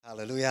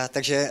Aleluja.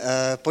 Takže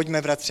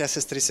pojďme, bratři a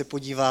sestry, se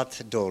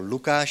podívat do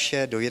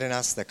Lukáše, do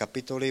 11.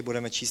 kapitoly.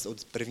 Budeme číst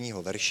od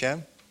 1.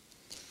 verše.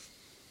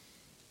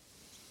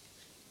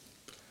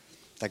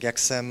 Tak jak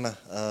jsem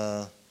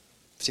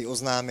při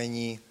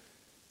oznámení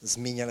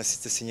zmínil, jestli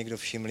jste si někdo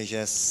všimli,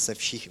 že se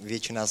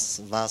většina z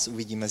vás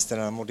uvidíme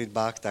na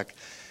modlitbách, tak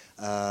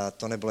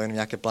to nebylo jen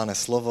nějaké plané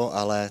slovo,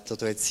 ale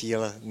toto je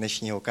cíl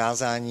dnešního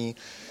kázání.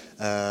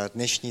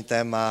 Dnešní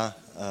téma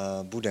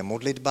bude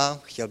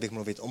modlitba. Chtěl bych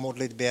mluvit o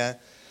modlitbě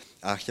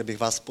a chtěl bych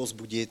vás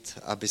povzbudit,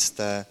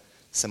 abyste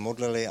se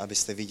modlili,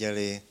 abyste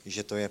viděli,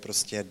 že to je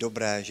prostě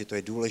dobré, že to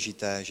je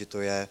důležité, že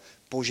to je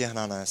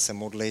požehnané se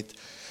modlit.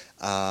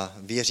 A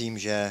věřím,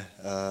 že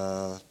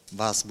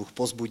vás Bůh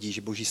povzbudí,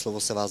 že Boží slovo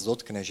se vás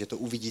dotkne, že to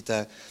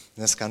uvidíte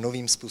dneska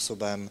novým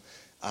způsobem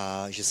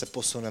a že se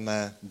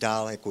posuneme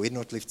dál jako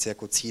jednotlivci,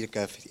 jako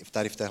církev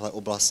tady v téhle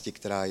oblasti,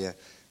 která je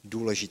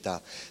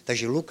důležitá.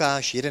 Takže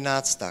Lukáš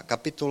 11.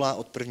 kapitola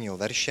od 1.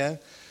 verše.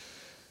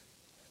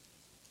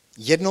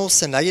 Jednou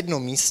se na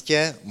jednom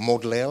místě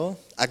modlil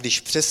a když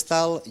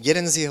přestal,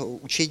 jeden z jeho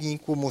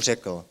učedníků mu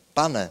řekl: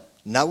 Pane,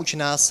 nauč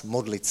nás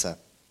modlit se,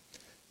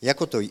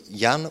 jako to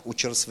Jan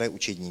učil své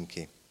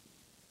učedníky.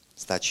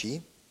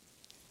 Stačí?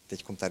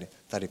 Teď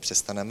tady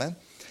přestaneme.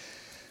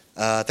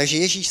 Takže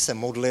Ježíš se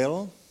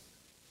modlil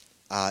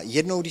a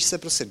jednou, když se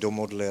prostě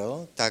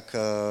domodlil, tak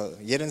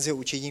jeden z jeho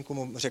učedníků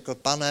mu řekl: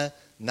 Pane,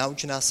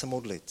 nauč nás se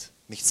modlit.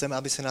 My chceme,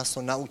 aby se nás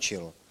to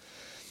naučil.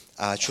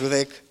 A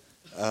člověk,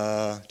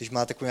 když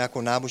má takovou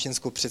nějakou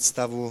náboženskou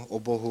představu o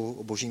Bohu,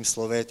 o Božím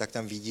slově, tak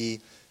tam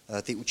vidí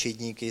ty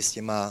učedníky s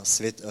těma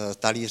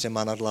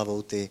talířema nad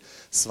hlavou, ty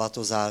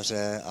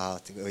svatozáře a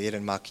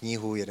jeden má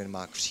knihu, jeden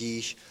má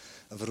kříž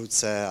v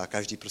ruce a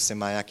každý prostě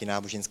má nějaký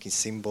náboženský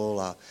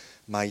symbol a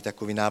mají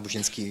takový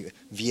náboženský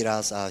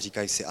výraz a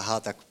říkají si, aha,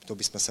 tak to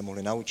bychom se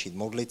mohli naučit,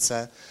 modlit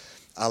se.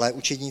 Ale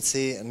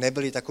učedníci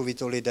nebyli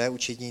takovýto lidé,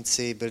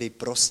 učedníci byli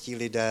prostí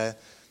lidé,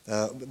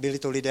 byli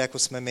to lidé, jako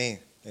jsme my.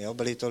 Jo?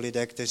 Byli to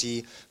lidé,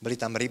 byli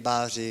tam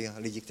rybáři,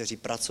 lidi, kteří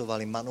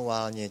pracovali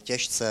manuálně,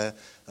 těžce,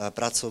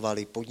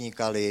 pracovali,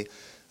 podnikali,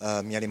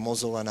 měli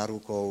mozole na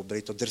rukou,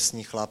 byli to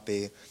drsní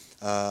chlapi,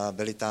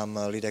 byli tam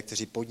lidé,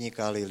 kteří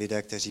podnikali,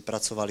 lidé, kteří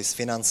pracovali s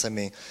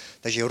financemi.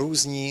 Takže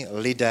různí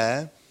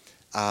lidé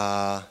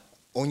a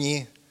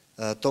oni,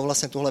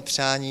 tohle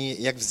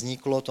přání, jak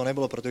vzniklo, to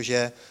nebylo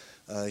protože,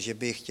 že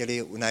by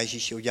chtěli na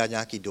Ježíši udělat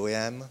nějaký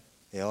dojem,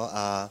 jo,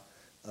 a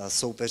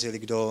soupeřili,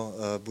 kdo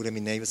bude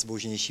mít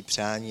nejzbožnější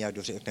přání a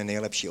kdo řekne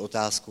nejlepší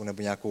otázku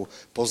nebo nějakou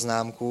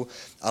poznámku,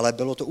 ale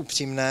bylo to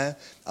upřímné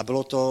a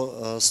bylo to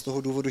z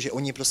toho důvodu, že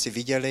oni prostě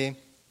viděli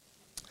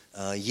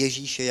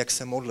Ježíše, jak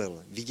se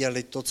modlil.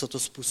 Viděli to, co to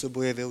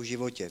způsobuje v jeho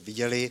životě.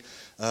 Viděli,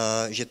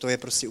 že to je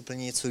prostě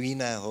úplně něco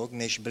jiného,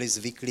 než byli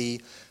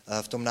zvyklí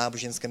v tom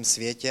náboženském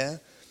světě.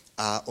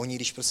 A oni,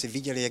 když prostě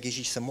viděli, jak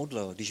Ježíš se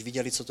modlil, když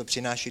viděli, co to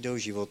přináší do jeho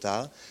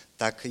života,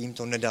 tak jim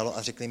to nedalo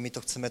a řekli, my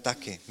to chceme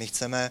taky. My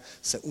chceme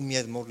se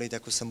umět modlit,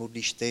 jako se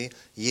modlíš ty.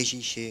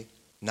 Ježíši,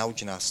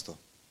 nauč nás to.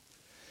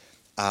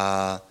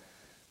 A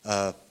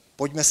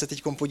pojďme se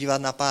teď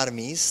podívat na pár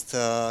míst,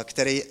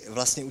 které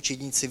vlastně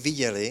učedníci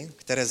viděli,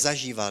 které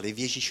zažívali v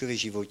Ježíšově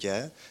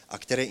životě a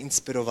které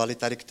inspirovali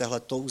tady k téhle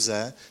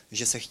touze,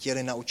 že se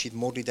chtěli naučit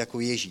modlit jako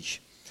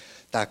Ježíš.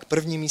 Tak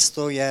první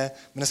místo je,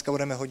 dneska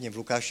budeme hodně v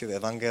Lukášově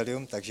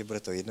evangelium, takže bude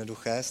to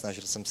jednoduché,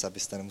 snažil jsem se,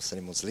 abyste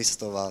nemuseli moc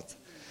listovat.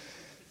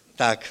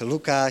 Tak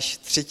Lukáš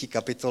 3.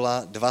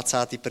 kapitola,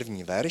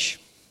 21. verš.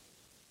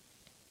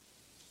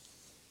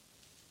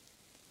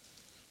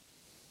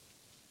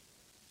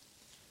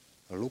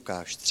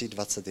 Lukáš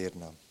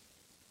 3:21.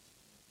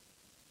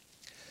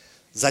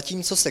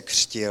 Zatímco se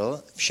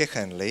křtil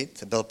všechen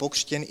lid, byl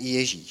pokřtěn i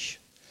Ježíš.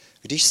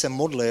 Když se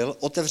modlil,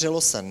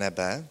 otevřelo se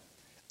nebe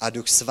a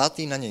Duch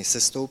svatý na něj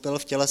sestoupil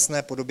v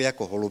tělesné podobě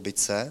jako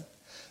holubice.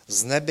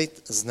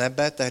 Z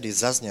nebe tehdy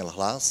zazněl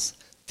hlas: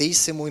 Ty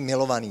jsi můj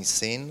milovaný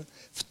syn,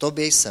 v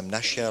tobě jsem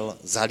našel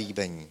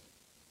zalíbení.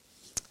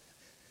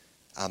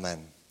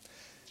 Amen.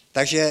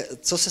 Takže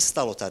co se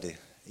stalo tady?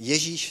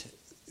 Ježíš,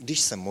 když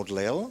se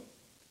modlil,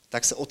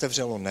 tak se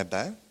otevřelo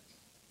nebe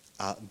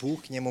a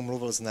Bůh k němu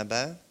mluvil z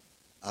nebe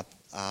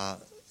a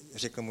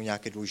řekl mu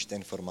nějaké důležité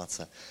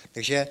informace.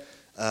 Takže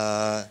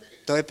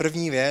to je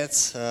první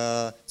věc,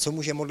 co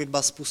může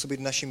modlitba způsobit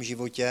v našem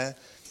životě,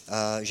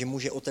 že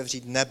může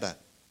otevřít nebe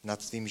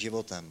nad tvým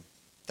životem.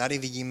 Tady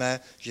vidíme,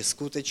 že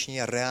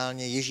skutečně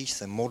reálně Ježíš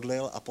se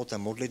modlil a po té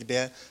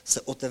modlitbě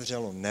se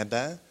otevřelo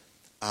nebe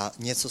a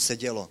něco se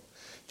dělo.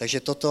 Takže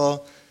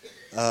toto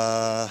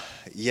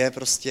je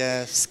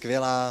prostě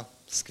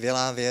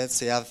skvělá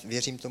věc. Já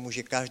věřím tomu,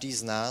 že každý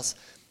z nás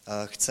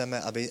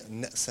chceme, aby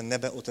se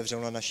nebe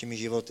otevřelo na našimi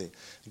životy.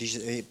 Když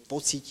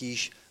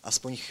pocítíš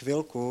aspoň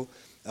chvilku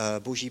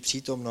Boží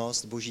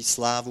přítomnost, Boží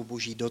slávu,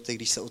 Boží dotyk,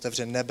 když se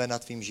otevře nebe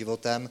nad tvým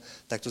životem,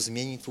 tak to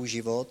změní tvůj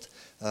život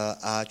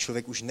a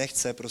člověk už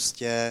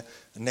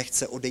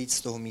nechce odejít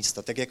z toho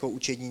místa. Tak jako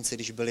učedníci,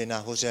 když byli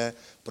nahoře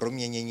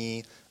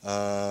proměnění,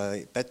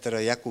 Petr,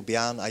 Jakub,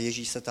 Jan a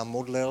Ježíš se tam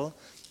modlil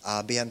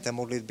a během té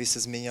modlitby se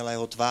změnila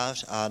jeho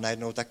tvář a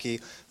najednou taky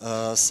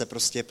se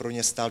prostě pro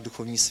ně stal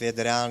duchovní svět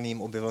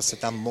reálným, objevil se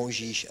tam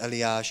Mojžíš,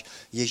 Eliáš,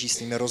 Ježíš s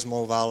nimi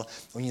rozmlouval,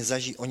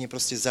 oni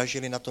prostě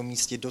zažili na tom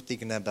místě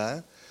dotyk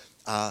nebe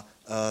a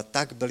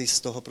tak byli z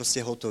toho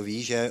prostě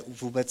hotoví, že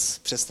vůbec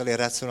přestali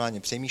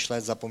racionálně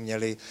přemýšlet,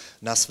 zapomněli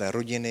na své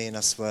rodiny,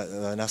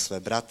 na své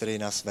bratry,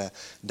 na své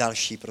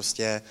další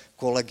prostě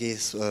kolegy,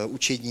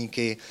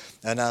 učedníky,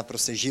 na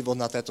prostě život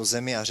na této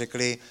zemi a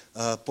řekli,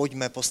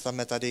 pojďme,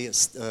 postavme tady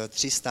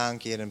 3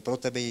 stánky, jeden pro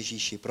tebe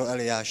Ježíši, pro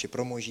Eliáše,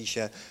 pro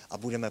Mojžíše a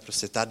budeme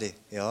prostě tady,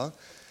 jo.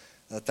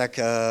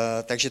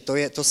 Takže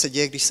to se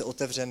děje, když se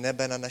otevře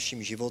nebe nad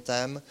naším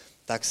životem,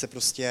 tak se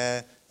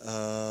prostě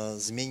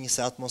změní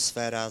se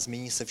atmosféra,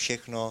 změní se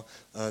všechno,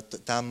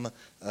 tam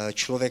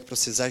člověk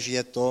prostě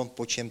zažije to,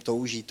 po čem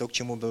touží, to, k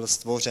čemu byl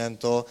stvořen,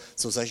 to,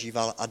 co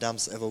zažíval Adam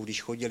s Evou,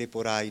 když chodili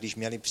po ráji, když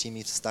měli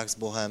přímý vztah s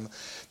Bohem.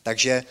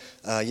 Takže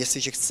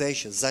jestliže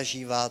chceš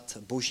zažívat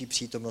Boží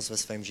přítomnost ve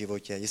svém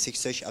životě, jestli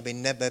chceš, aby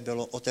nebe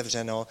bylo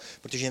otevřeno,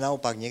 protože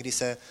naopak někdy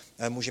se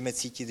můžeme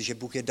cítit, že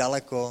Bůh je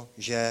daleko,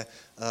 že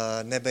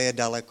nebe je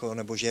daleko,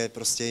 nebo že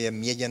prostě je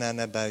měděné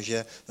nebe,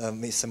 že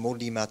my se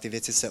modlíme a ty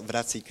věci se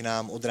vrací k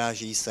nám,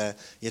 odráží se,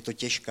 je to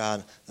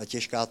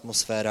těžká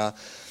atmosféra.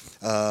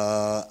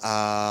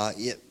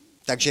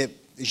 Takže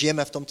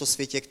žijeme v tomto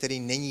světě, který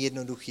není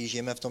jednoduchý,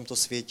 žijeme v tomto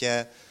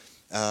světě,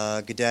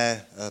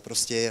 kde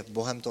prostě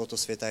Bohem tohoto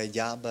světa je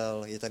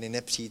ďábel, je tady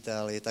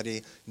nepřítel,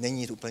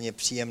 není úplně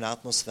příjemná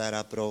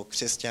atmosféra pro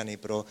křesťany,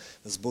 pro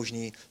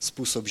zbožný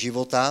způsob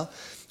života,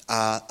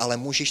 ale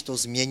můžeš to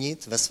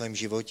změnit ve svém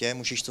životě,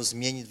 můžeš to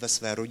změnit ve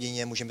své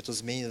rodině, můžeme to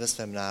změnit ve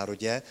svém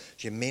národě,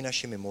 že my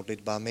našimi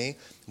modlitbami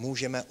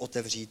můžeme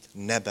otevřít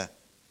nebe.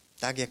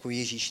 Tak jako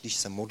Ježíš, když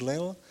se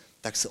modlil,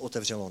 tak se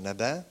otevřelo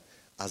nebe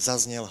a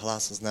zazněl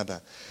hlas z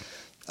nebe.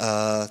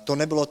 To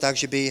nebylo tak,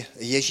 že by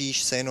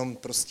Ježíš se jenom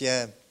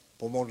prostě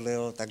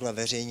pomodlil takhle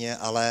veřejně,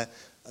 ale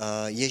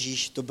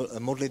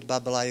modlitba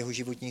byla jeho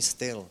životní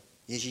styl.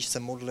 Ježíš se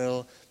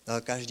modlil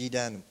každý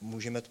den,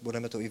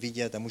 budeme to i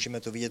vidět a můžeme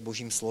to vidět v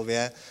Božím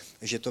slově,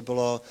 že to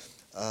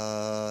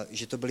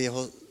byl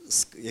jeho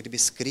jakby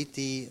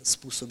skrytý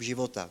způsob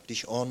života.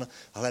 Když on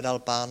hledal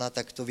Pána,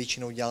 tak to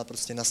většinou dělal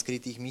prostě na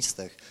skrytých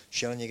místech.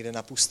 Šel někde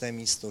na pusté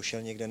místo,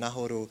 šel někde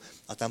nahoru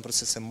a tam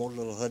prostě se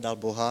modlil, hledal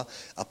Boha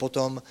a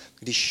potom,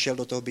 když šel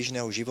do toho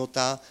běžného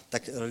života,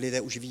 tak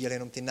lidé už viděli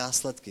jenom ty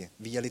následky,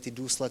 viděli ty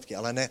důsledky,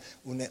 ale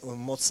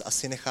moc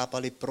asi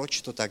nechápali,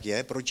 proč to tak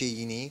je, proč je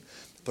jiný,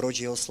 proč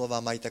jeho slova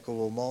mají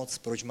takovou moc,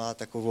 proč má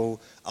takovou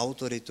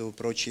autoritu,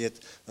 proč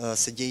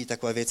se dějí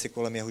takové věci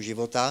kolem jeho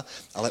života,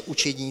 ale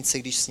učedníci,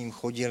 když s ním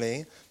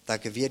chodili,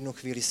 tak v jednu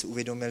chvíli si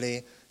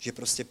uvědomili, že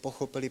prostě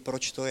pochopili,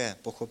 proč to je.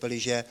 Pochopili,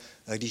 že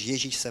když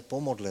Ježíš se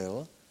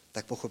pomodlil,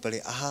 tak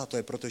pochopili, aha, to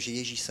je proto, že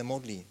Ježíš se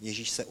modlí.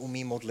 Ježíš se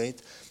umí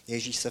modlit,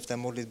 Ježíš se v té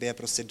modlitbě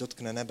prostě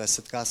dotkne nebe,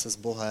 setká se s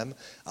Bohem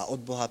a od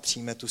Boha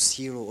přijme tu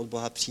sílu, od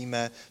Boha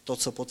přijme to,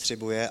 co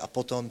potřebuje a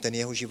potom ten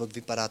jeho život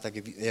vypadá tak,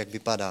 jak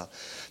vypadá.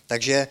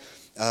 Takže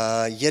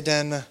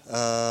jeden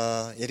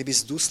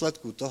z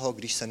důsledků toho,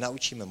 když se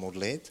naučíme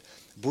modlit,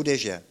 bude,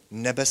 že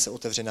nebe se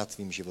otevře nad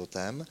tvým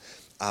životem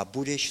a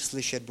budeš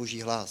slyšet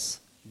Boží hlas.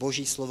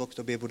 Boží slovo k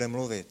tobě bude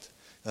mluvit.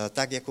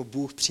 Tak jako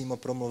Bůh přímo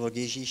promluvil k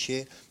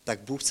Ježíši, tak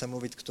Bůh chce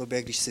mluvit k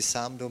tobě, když jsi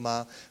sám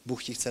doma,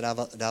 Bůh ti chce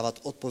dávat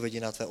odpovědi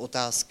na tvé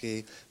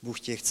otázky, Bůh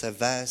tě chce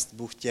vést,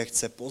 Bůh tě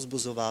chce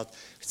pozbuzovat,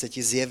 chce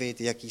ti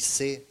zjevit, jaký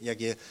jsi,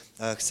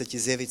 chce ti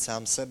zjevit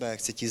sám sebe,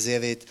 chce ti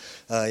zjevit,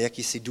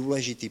 jaký jsi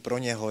důležitý pro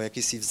něho,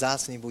 jaký jsi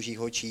vzácný v Božích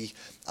očích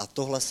a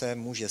tohle se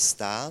může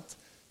stát,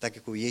 tak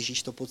jako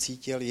Ježíš to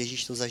pocítil,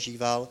 Ježíš to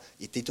zažíval,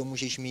 i ty to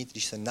můžeš mít,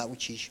 když se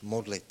naučíš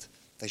modlit.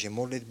 Takže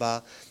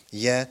modlitba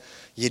je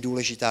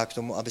důležitá k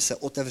tomu, aby se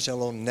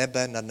otevřelo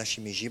nebe nad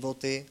našimi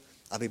životy,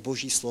 aby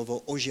Boží slovo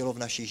ožilo v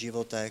našich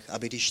životech,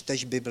 aby když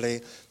čteš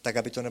Bibli, tak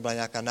aby to nebyla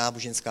nějaká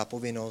náboženská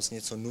povinnost,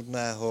 něco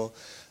nudného,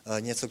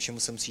 něco, k čemu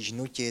se musíš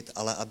nutit,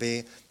 ale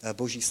aby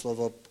Boží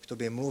slovo k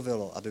tobě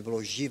mluvilo, aby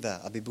bylo živé,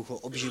 aby Bůh ho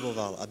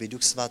obživoval, aby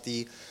Duch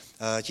Svatý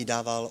ti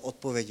dával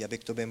odpovědi, aby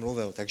k tobě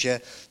mluvil.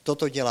 Takže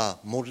toto dělá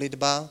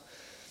modlitba,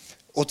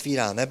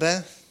 otvírá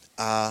nebe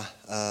a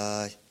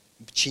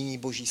činí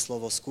Boží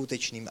slovo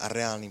skutečným a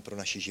reálným pro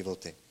naše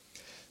životy.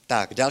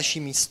 Tak, další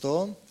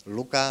místo,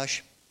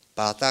 Lukáš,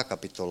 5.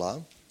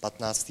 kapitola,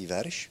 15.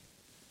 verš.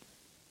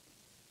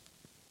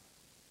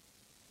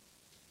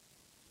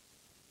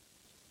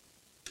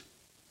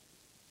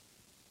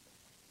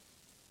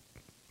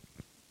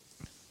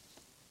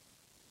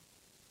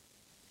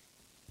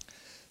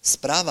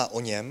 Zpráva o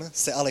něm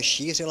se ale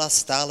šířila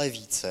stále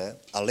více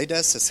a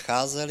lidé se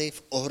scházeli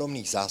v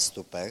ohromných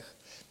zástupech,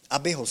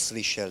 aby ho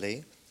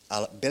slyšeli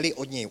a byli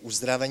od něj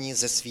uzdraveni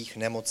ze svých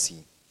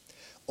nemocí.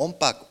 On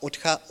pak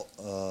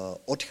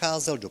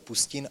odcházel do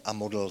pustin a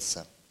modlil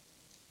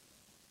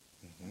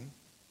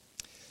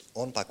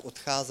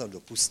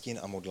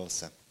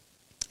se.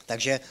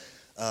 Takže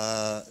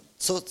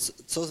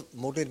co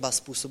modlitba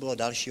způsobila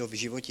dalšího v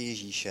životě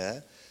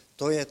Ježíše,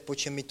 to je, po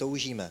čem my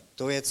toužíme,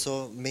 to je,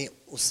 co my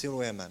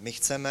usilujeme. My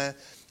chceme,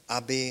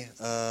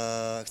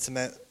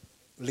 chceme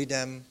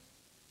lidem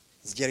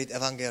sdělit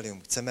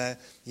evangelium, chceme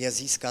je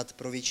získat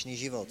pro věčný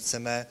život,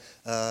 chceme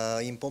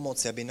jim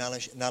pomoci, aby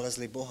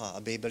nalezli Boha,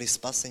 aby byli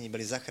spaseni,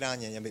 byli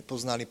zachráněni, aby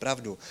poznali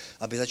pravdu,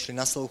 aby začali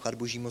naslouchat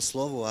Božímu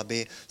slovu,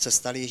 aby se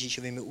stali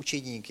Ježíšovými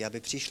učedníky, aby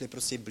přišli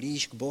prostě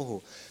blíž k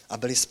Bohu a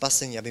byli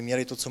spaseni, aby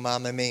měli to, co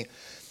máme my.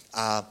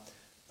 A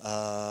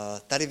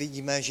tady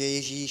vidíme, že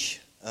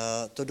Ježíš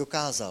to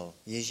dokázal.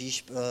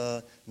 Ježíš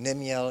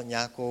neměl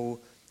nějakou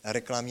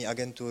reklamní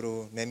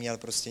agenturu, neměl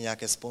prostě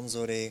nějaké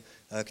sponzory,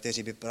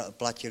 kteří by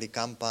platili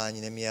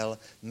kampaň, neměl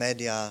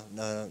média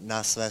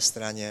na své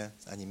straně,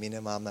 ani my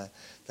nemáme.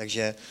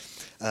 Takže,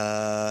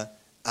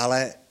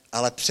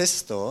 ale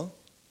přesto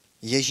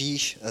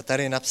Ježíš,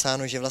 tady je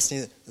napsáno, že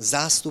vlastně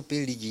zástupy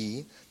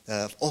lidí,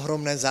 v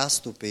ohromné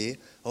zástupy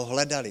ho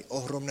hledali,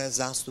 ohromné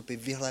zástupy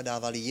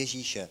vyhledávali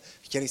Ježíše,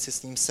 chtěli se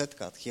s ním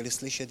setkat, chtěli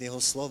slyšet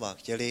jeho slova,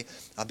 chtěli,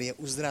 aby je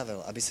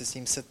uzdravil, aby se s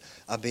ním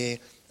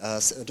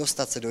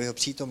dostat se do jeho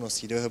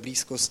přítomnosti, do jeho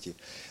blízkosti.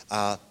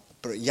 A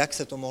jak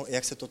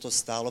se toto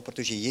stálo?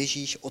 Protože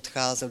Ježíš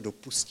odcházel do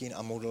pustin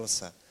a modlil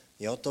se.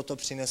 Jo? Toto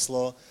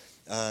přineslo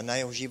na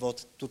jeho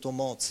život tuto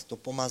moc, to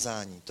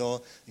pomazání,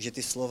 to, že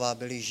ty slova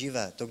byly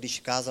živé. To, když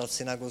kázal v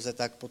synagoze,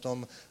 tak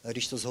potom,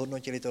 když to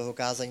zhodnotili toho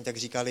kázání, tak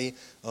říkali,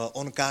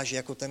 on káže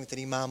jako ten,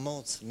 který má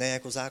moc, ne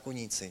jako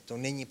zákonníci. To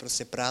není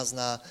prostě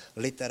prázdná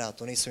litera,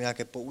 to nejsou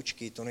nějaké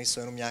poučky, to nejsou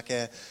jenom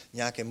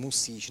nějaké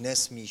musíš,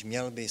 nesmíš,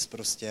 měl bys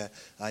prostě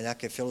a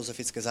nějaké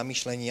filozofické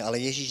zamýšlení, ale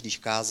Ježíš, když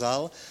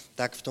kázal,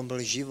 tak v tom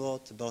byl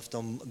život,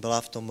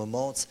 byla v tom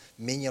moc,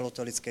 měnilo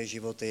to lidské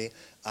životy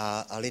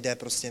a lidé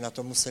prostě na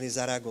to museli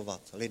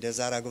zareagovat. Lidé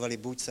zareagovali,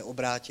 buď se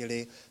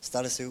obrátili,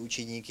 stali se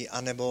učedníky,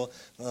 anebo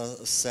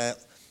se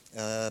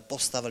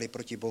postavili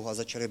proti Bohu a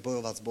začali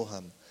bojovat s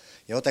Bohem.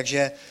 Jo,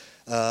 takže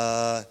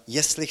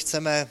jestli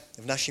chceme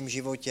v našem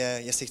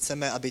životě, jestli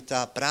chceme, aby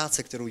ta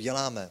práce, kterou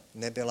děláme,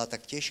 nebyla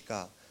tak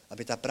těžká,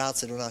 aby ta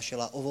práce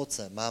donášela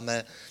ovoce.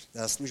 Máme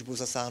službu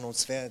Zasáhnout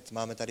svět,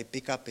 máme tady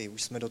pick-upy,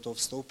 už jsme do toho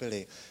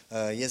vstoupili,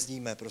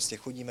 jezdíme, prostě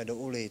chodíme do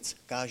ulic,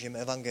 kážeme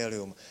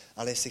evangelium,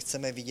 ale jestli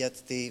chceme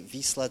vidět ty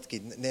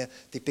výsledky,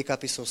 ty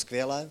pick-upy jsou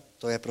skvělé,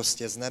 to je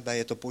prostě z nebe,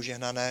 je to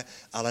požehnané,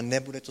 ale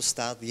nebude to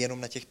stát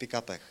jenom na těch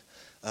pick-upech.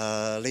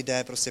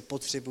 Lidé prostě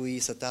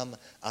potřebují se tam,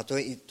 a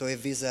to je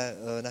vize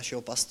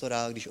našeho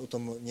pastora, když o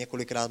tom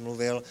několikrát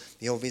mluvil,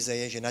 jeho vize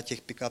je, že na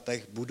těch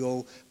pick-upech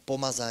budou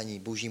pomazání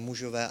boží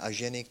mužové a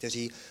ženy,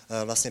 kteří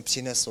vlastně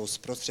přinesou,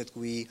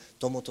 zprostředkují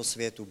tomuto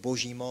světu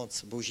boží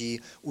moc, boží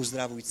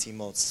uzdravující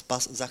moc,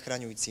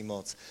 zachraňující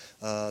moc.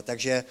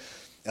 Takže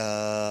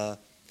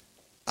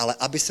ale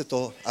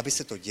aby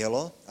se to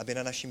dělo, aby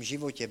na našem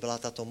životě byla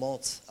tato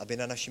moc, aby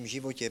na našem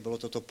životě bylo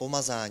toto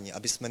pomazání,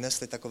 aby jsme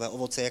nesli takové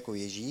ovoce jako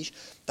Ježíš,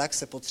 tak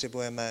se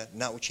potřebujeme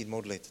naučit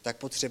modlit. Tak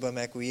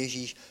potřebujeme jako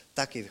Ježíš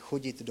taky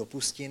chodit do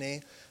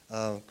pustiny,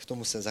 k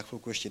tomu se za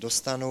chvilku ještě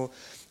dostanu,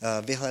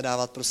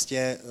 vyhledávat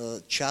prostě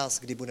čas,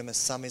 kdy budeme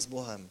sami s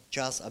Bohem.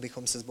 Čas,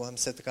 abychom se s Bohem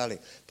setkali.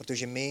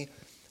 Protože my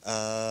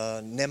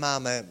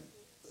nemáme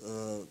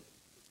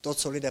to,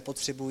 co lidé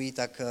potřebují,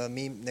 tak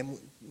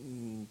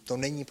to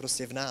není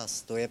prostě v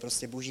nás. To je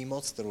prostě boží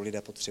moc, kterou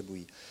lidé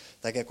potřebují.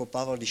 Tak jako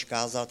Pavel, když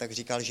kázal, tak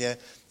říkal,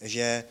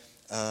 že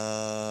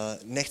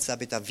nechce,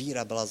 aby ta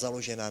víra byla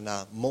založena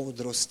na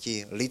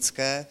moudrosti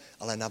lidské,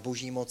 ale na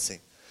boží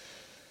moci.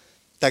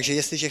 Takže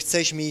jestliže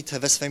chceš mít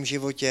ve svém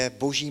životě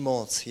boží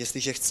moc,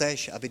 jestliže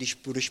chceš, aby když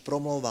budeš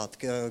promlouvat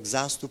k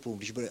zástupům,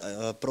 když budeš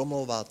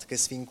promlouvat ke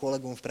svým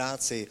kolegům v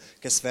práci,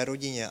 ke své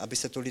rodině, aby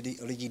se to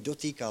lidí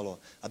dotýkalo,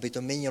 aby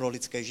to měnilo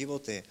lidské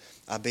životy,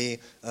 aby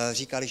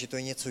říkali, že to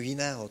je něco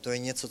jiného, to je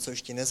něco, co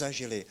ještě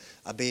nezažili,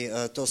 aby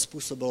to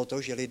způsobilo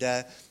to, že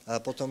lidé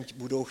potom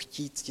budou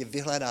chtít tě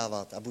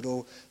vyhledávat a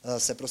budou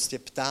se prostě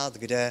ptát,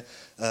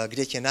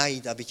 kde tě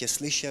najít, aby tě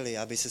slyšeli,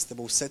 aby se s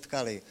tebou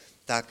setkali,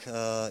 tak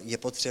je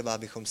potřeba,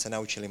 abychom se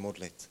naučili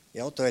modlit.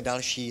 Jo? To je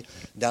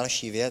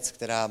další věc,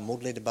 která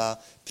modlitba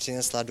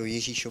přinesla do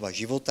Ježíšova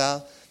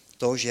života,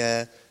 to,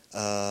 že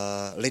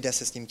lidé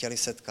se s ním chtěli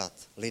setkat,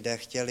 lidé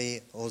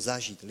chtěli ho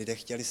zažít, lidé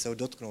chtěli se ho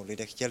dotknout,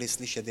 lidé chtěli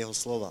slyšet jeho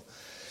slova.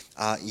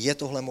 A je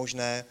tohle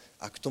možné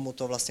a k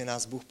tomuto vlastně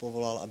nás Bůh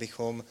povolal,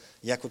 abychom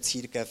jako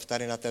církev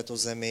tady na této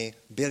zemi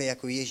byli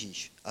jako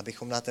Ježíš,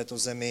 abychom na této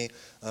zemi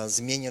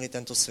změnili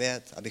tento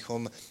svět,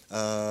 abychom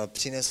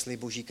přinesli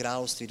Boží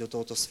království do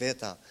tohoto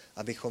světa,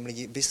 abychom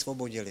lidi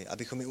vysvobodili,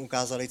 abychom jim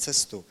ukázali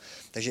cestu.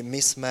 Takže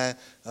my jsme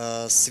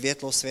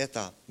světlo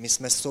světa, my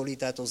jsme solí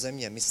této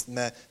země, my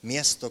jsme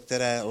město,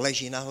 které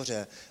leží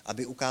nahoře,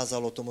 aby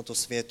ukázalo tomuto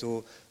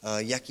světu,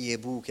 jaký je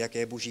Bůh, jaké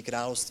je Boží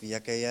království,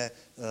 jaké je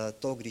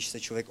to, když se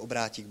člověk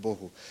obrátí k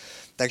Bohu.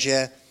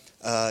 Takže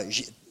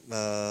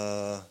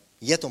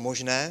je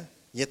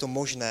to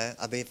možné,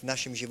 aby v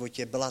našem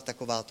životě byla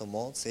takováto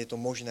moc, je to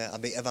možné,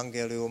 aby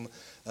evangelium,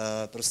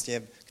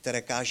 prostě,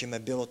 které kážeme,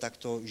 bylo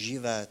takto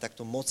živé,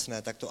 takto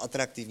mocné, takto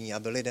atraktivní,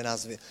 aby lidé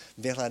nás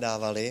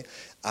vyhledávali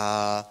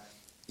a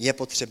je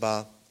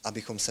potřeba,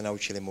 abychom se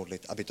naučili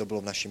modlit, aby to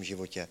bylo v našem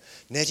životě.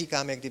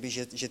 Neříkám, jak kdyby,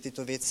 že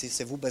tyto věci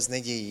se vůbec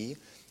nedějí,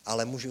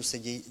 ale můžou se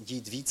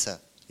dít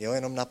více. Jo,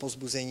 jenom na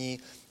povzbuzení,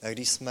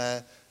 když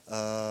jsme,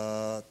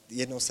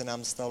 jednou se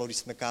nám stalo, když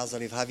jsme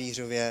kázali v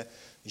Havířově,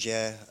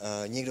 že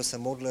někdo se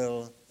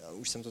modlil,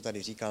 už jsem to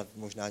tady říkal,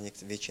 možná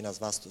většina z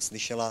vás to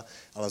slyšela,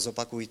 ale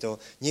zopakuji to,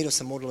 někdo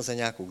se modlil za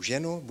nějakou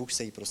ženu, Bůh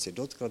se jí prostě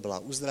dotkl, byla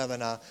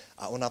uzdravená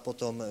a ona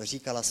potom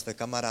říkala své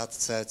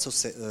kamarádce,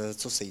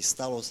 co se jí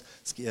stalo,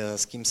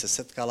 s kým se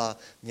setkala,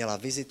 měla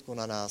vizitku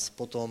na nás,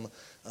 potom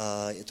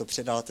to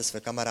předala té své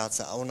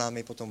kamarádce a ona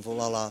mi potom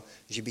volala,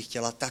 že by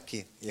chtěla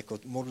taky, jako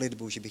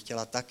modlitbu, že by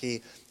chtěla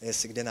taky,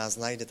 jestli kde nás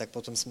najde, tak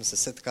potom jsme se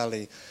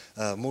setkali,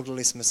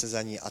 modlili jsme se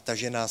za ní a ta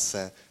žena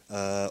se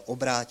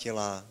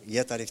obrátila,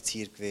 je tady v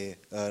církvi,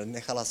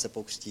 nechala se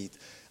pokřtít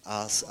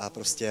a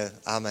prostě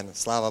amen,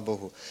 sláva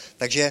Bohu.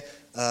 Takže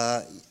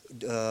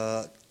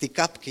ty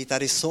kapky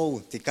tady jsou,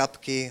 ty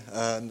kapky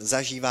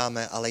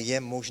zažíváme, ale je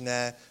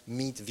možné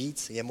mít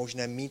víc, je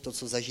možné mít to,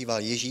 co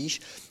zažíval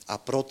Ježíš a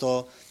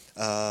proto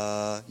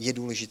je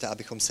důležité,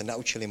 abychom se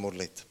naučili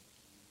modlit.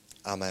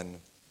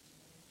 Amen.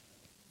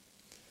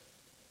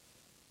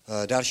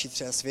 Další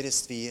třeba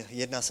svědectví.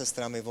 Jedna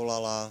sestra mi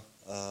volala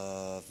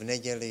v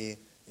neděli,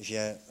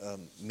 že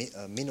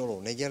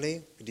minulou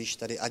neděli, když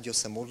tady Aďo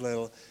se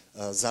modlil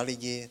za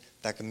lidi,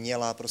 tak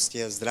měla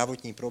prostě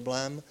zdravotní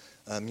problém,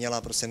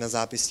 měla prostě na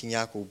zápěstí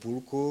nějakou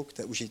bulku,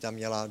 kterou už ji tam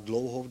měla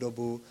dlouhou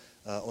dobu,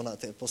 ona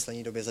v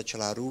poslední době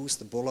začala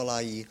růst, bolela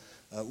jí,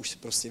 už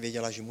prostě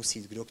věděla, že musí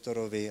jít k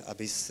doktorovi,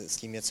 aby s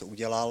tím něco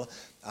udělal.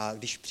 A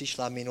když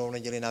přišla minulou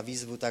neděli na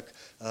výzvu, tak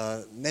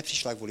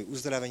nepřišla kvůli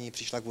uzdravení,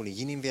 přišla kvůli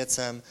jiným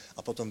věcem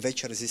a potom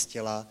večer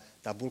zjistila,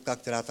 ta bulka,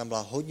 která tam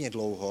byla hodně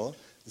dlouho,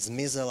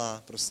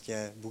 zmizela,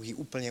 prostě Bůh ji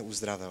úplně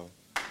uzdravil.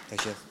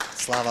 Takže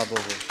sláva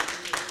Bohu.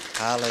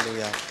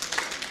 Haleluja.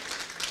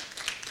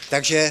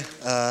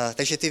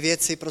 Takže ty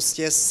věci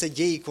prostě se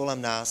dějí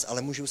kolem nás,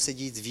 ale můžou se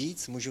dít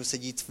víc, můžou se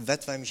dít ve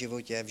tvém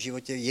životě, v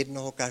životě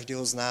jednoho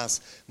každého z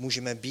nás.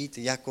 Můžeme být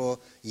jako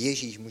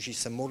Ježíš, můžeš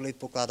se modlit,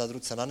 pokládat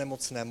ruce na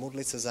nemocné,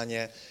 modlit se za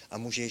ně a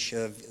můžeš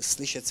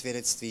slyšet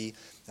svědectví,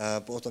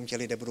 potom tě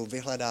lidé budou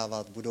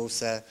vyhledávat,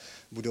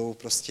 budou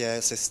prostě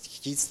se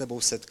chtít s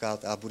tebou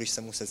setkat a budeš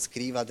se muset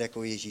skrývat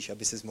jako Ježíš,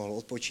 aby jsi mohl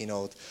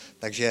odpočinout.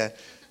 Takže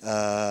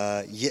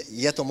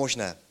je to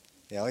možné,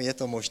 jo? Je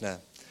to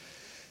možné.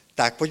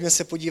 Tak, pojďme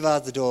se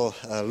podívat do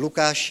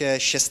Lukáše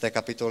 6.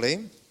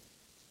 kapitoly.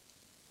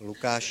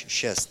 Lukáš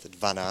 6,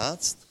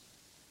 12.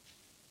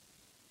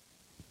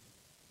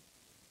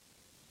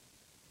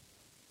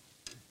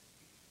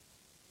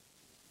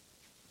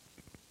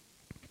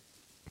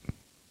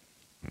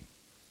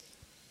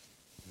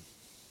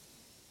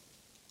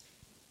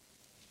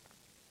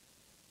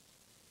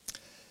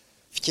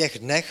 V těch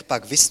dnech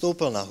pak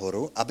vystoupil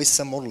nahoru, aby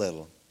se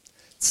modlil.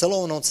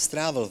 Celou noc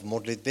strávil v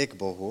modlitbě k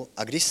Bohu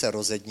a když se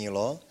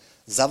rozednilo,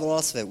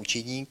 zavolal své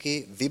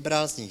učedníky,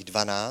 vybral z nich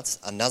 12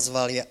 a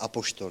nazval je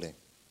apoštoly.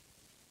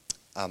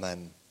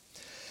 Amen.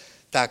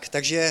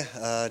 Takže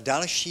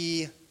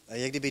další,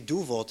 jak kdyby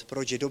důvod,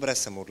 proč je dobré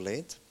se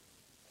modlit,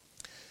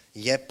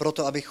 je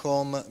proto,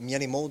 abychom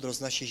měli moudrost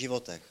v našich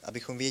životech,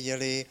 abychom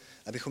věděli,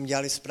 abychom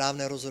dělali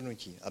správné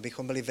rozhodnutí,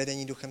 abychom byli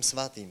vedeni Duchem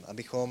Svatým,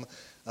 abychom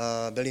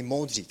byli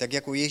moudří. Tak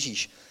jako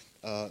Ježíš,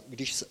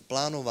 když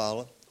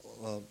plánoval,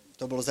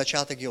 to byl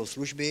začátek jeho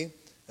služby,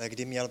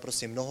 kdy měl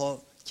prostě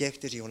mnoho těch,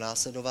 kteří ho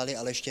následovali,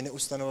 ale ještě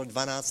neustanovil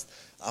 12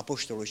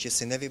 apoštolů, ještě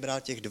si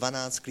nevybral těch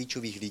 12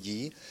 klíčových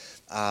lidí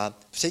a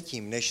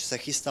předtím, než se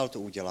chystal to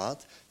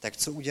udělat, tak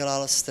co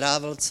udělal?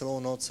 Strávil celou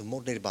noc v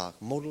modlitbách.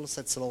 Modlil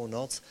se celou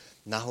noc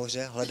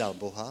nahoře, hledal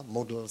Boha,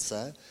 modlil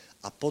se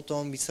a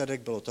potom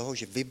výsledek bylo toho,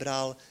 že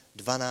vybral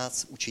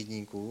 12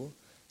 učedníků,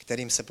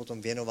 kterým se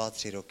potom věnoval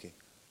 3 roky.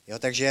 Jo,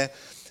 takže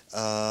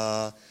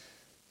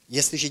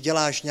jestliže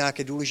děláš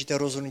nějaké důležité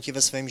rozhodnutí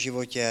ve svém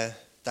životě,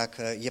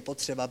 tak je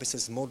potřeba, aby se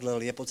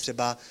zmodlil, je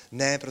potřeba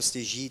ne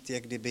prostě žít,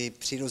 jak kdyby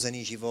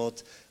přirozený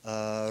život,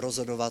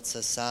 rozhodovat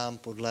se sám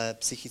podle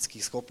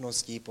psychických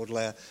schopností,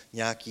 podle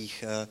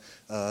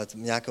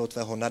nějakého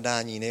tvého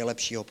nadání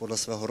nejlepšího, podle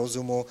svého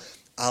rozumu,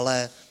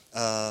 ale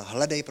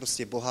hledej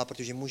prostě Boha,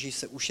 protože můžeš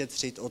se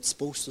ušetřit od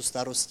spoustu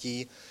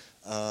starostí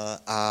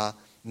a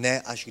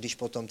ne až když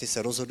potom ty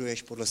se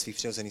rozhoduješ podle svých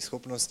přirozených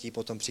schopností,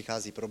 potom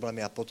přichází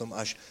problémy a potom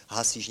až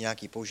hasíš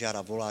nějaký požár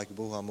a voláš k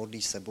Bohu a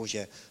modlíš se,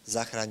 Bože,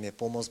 zachraň mě,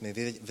 pomoz mi,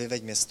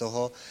 vyveď mě z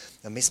toho.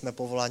 My jsme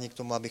povoláni k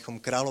tomu, abychom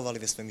královali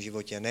ve svém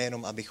životě,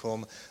 nejenom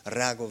abychom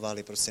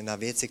reagovali prostě na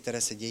věci,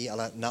 které se dějí,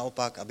 ale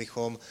naopak,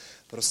 abychom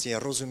prostě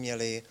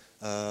rozuměli,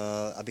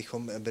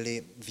 abychom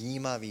byli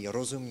vnímaví,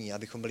 rozumní,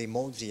 abychom byli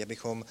moudří,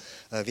 abychom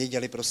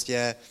věděli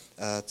prostě,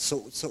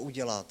 co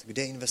udělat,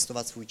 kde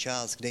investovat svůj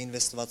čas, kde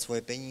investovat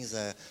svoje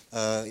peníze,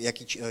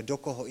 do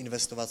koho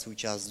investovat svůj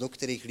čas, do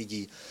kterých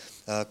lidí,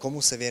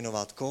 komu se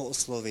věnovat, koho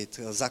oslovit,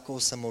 za koho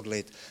se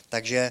modlit.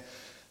 Takže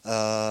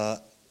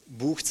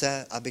Bůh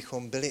chce,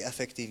 abychom byli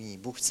efektivní.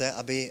 Bůh chce,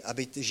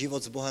 aby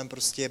život s Bohem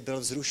prostě byl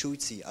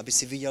vzrušující, aby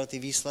si viděl ty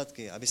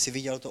výsledky, aby si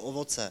viděl to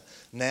ovoce.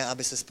 Ne,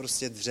 aby ses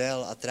prostě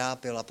dřel a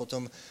trápil a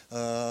potom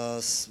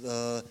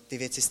ty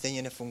věci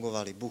stejně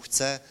nefungovaly. Bůh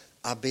chce,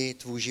 aby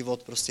tvůj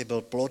život prostě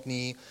byl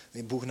plodný.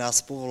 Bůh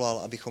nás povolal,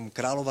 abychom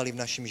královali v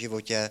našem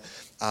životě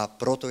a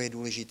proto je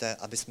důležité,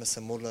 aby jsme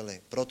se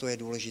modlili. Proto je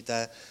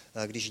důležité,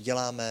 když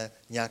děláme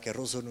nějaké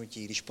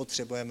rozhodnutí,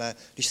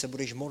 když se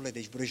budeš modlit,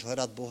 když budeš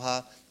hledat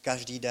Boha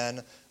každý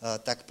den,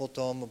 tak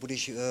potom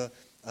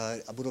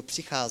budou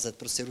přicházet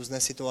prostě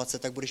různé situace,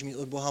 tak budeš mít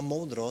od Boha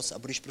moudrost a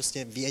budeš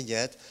prostě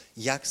vědět,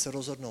 jak se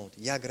rozhodnout,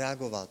 jak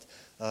reagovat,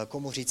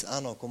 komu říct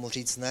ano, komu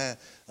říct ne,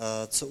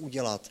 co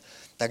udělat.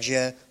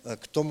 Takže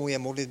k tomu je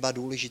modlitba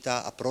důležitá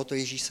a proto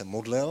Ježíš se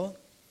modlil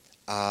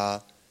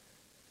a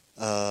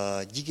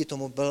díky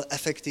tomu byl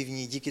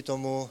efektivní, díky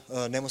tomu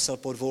nemusel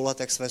po 2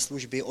 letech své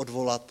služby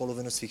odvolat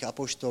polovinu svých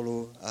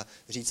apoštolů a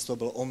říct, to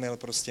byl omyl,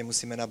 prostě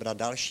musíme nabrat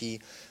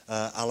další,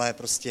 ale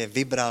prostě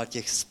vybral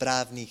těch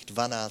správných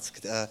 12,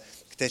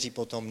 kteří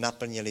potom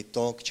naplnili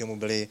to, k čemu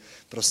byli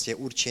prostě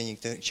určeni,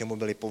 k čemu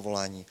byli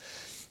povoláni.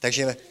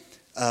 Takže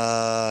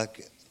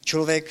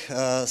člověk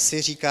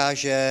si říká,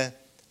 že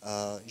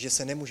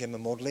se nemůžeme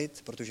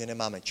modlit, protože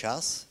nemáme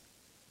čas,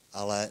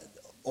 ale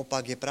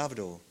opak je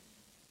pravdou.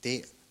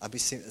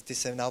 Ty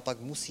se naopak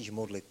musíš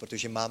modlit,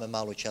 protože máme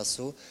málo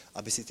času,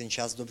 aby si ten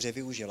čas dobře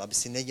využil, aby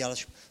si nedělal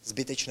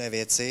zbytečné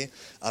věci,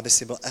 aby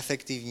si byl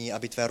efektivní,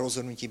 aby tvé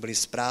rozhodnutí byly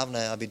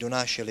správné, aby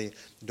donášely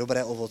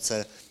dobré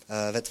ovoce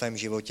ve tvém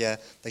životě.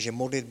 Takže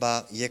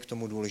modlitba je k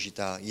tomu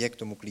důležitá, je k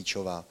tomu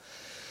klíčová.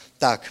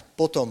 Tak,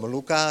 potom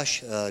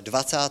Lukáš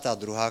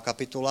 22.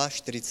 kapitola,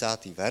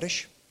 40.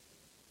 verš.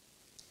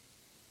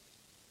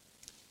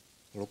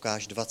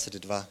 Lukáš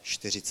 22,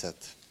 40.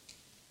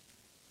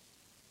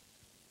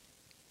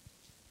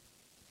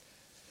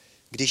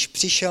 Když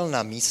přišel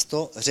na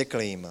místo,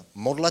 řekl jim,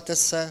 modlete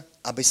se,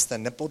 abyste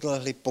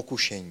nepodlehli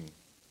pokušení.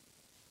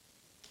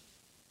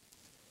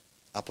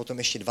 A potom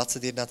ještě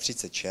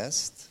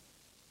 21:36.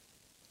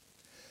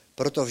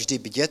 Proto vždy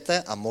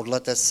bděte a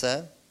modlete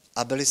se,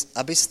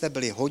 abyste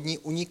byli hodní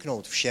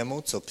uniknout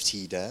všemu, co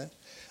přijde,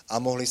 a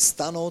mohli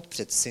stanout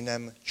před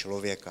synem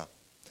člověka.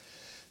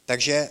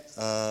 Takže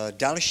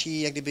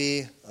další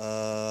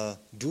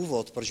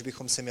důvod, proč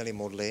bychom se měli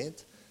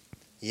modlit,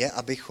 je,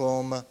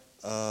 abychom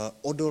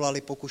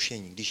odolali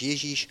pokušení. Když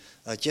Ježíš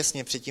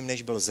těsně předtím,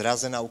 než byl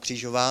zrazen a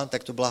ukřižován,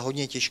 tak to byla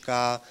hodně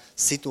těžká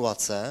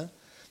situace.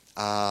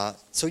 A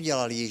co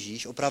dělal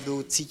Ježíš?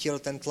 Opravdu cítil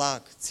ten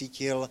tlak,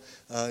 cítil,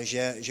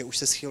 že už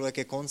se schyluje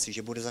ke konci,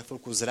 že bude za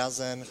chvilku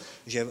zrazen,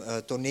 že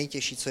to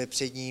nejtěžší, co je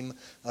před ním,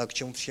 k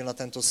čemu přišel na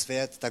tento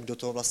svět, tak do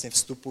toho vlastně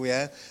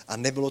vstupuje a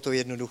nebylo to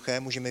jednoduché.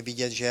 Můžeme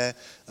vidět, že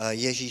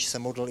Ježíš se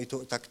modlil i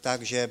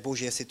tak, že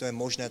Bože, jestli to je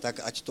možné, tak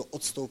ať to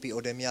odstoupí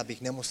ode mě,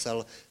 abych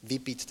nemusel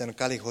vypít ten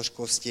kalich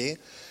hořkosti.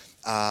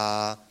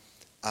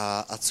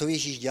 A co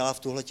Ježíš dělal v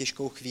tuhle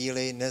těžkou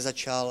chvíli?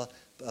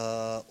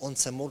 On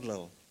se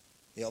modlil.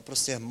 Jo,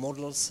 prostě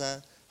modlil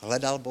se,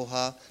 hledal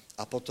Boha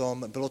a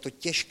potom bylo to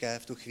těžké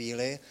v tu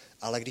chvíli,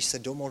 ale když se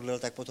domodlil,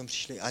 tak potom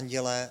přišli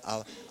andělé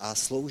a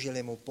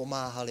sloužili mu,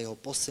 pomáhali ho,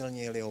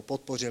 posilnili ho,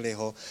 podpořili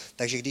ho.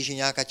 Takže když je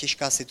nějaká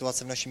těžká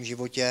situace v našem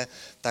životě,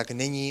 tak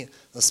není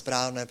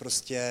správné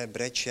prostě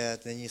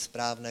brečet, není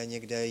správné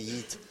někde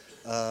jít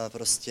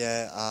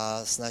prostě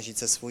a snažit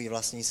se svojí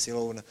vlastní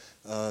silou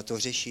to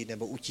řešit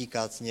nebo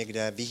utíkat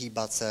někde,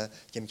 vyhýbat se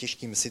těm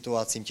těžkým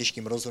situacím,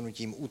 těžkým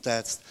rozhodnutím,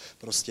 utéct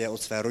prostě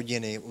od své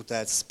rodiny,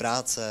 utéct z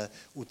práce,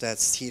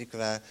 utéct z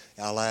církve,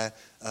 ale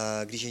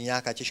když je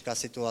nějaká těžká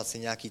situace,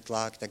 nějaký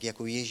tlak, tak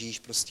jako Ježíš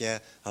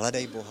prostě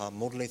hledej Boha,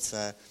 modlit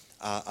se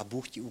a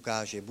Bůh ti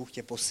ukáže, Bůh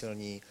tě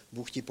posilní,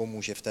 Bůh ti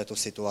pomůže v této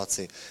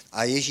situaci.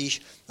 A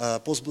Ježíš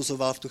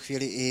pozbuzoval v tu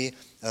chvíli i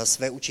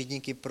své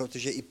učedníky,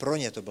 protože i pro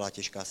ně to byla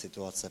těžká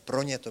situace,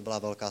 pro ně to byla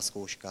velká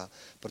zkouška,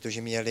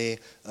 protože měli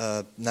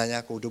na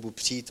nějakou dobu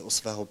přijít o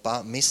svého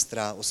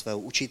mistra, o svého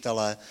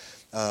učitele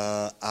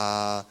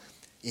a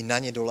i na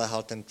ně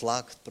doléhal ten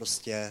tlak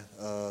prostě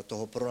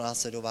toho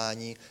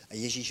pronásledování a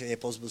Ježíš je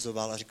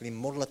pozbuzoval a řekl jim,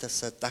 modlete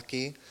se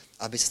taky,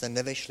 abyste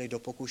nevešli do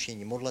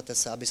pokušení, modlete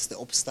se, abyste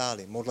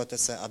obstáli, modlete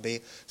se,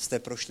 abyste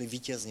prošli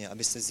vítězně,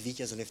 abyste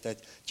zvítězili v té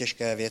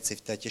těžké věci,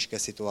 v té těžké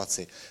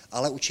situaci.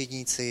 Ale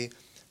učedníci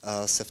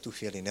se v tu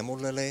chvíli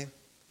nemodlili,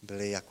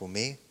 byli jako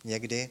my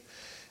někdy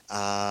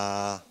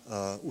a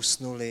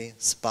usnuli,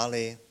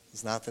 spali,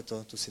 znáte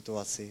tu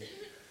situaci?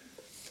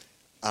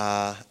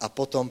 A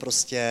potom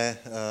prostě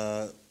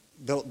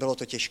bylo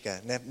to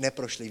těžké.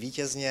 Neprošli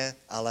vítězně,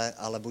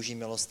 ale Boží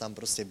milost tam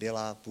prostě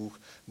byla,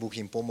 Bůh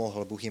jim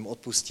pomohl, Bůh jim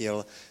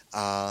odpustil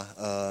a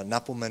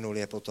napomenul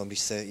je potom, když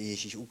se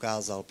Ježíš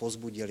ukázal,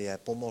 pozbudil je,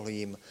 pomohl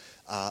jim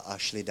a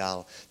šli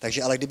dál.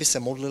 Takže ale kdyby se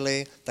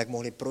modlili, tak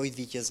mohli projít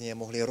vítězně,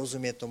 mohli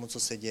rozumět tomu, co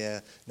se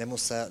děje,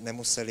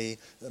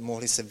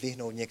 mohli se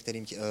vyhnout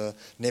některým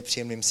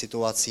nepříjemným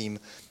situacím.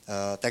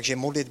 Takže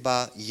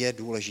modlitba je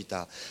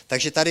důležitá.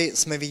 Takže tady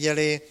jsme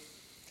viděli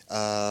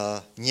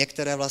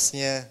některé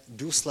vlastně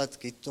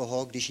důsledky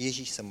toho, když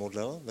Ježíš se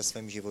modlil ve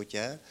svém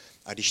životě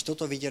a když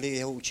toto viděli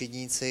jeho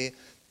učedníci,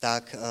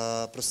 tak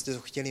prostě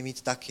to chtěli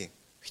mít taky.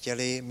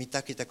 chtěli mít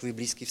taky takový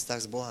blízký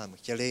vztah s Bohem,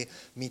 chtěli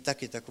mít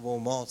taky takovou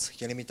moc,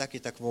 chtěli mít taky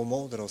takovou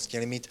moudrost,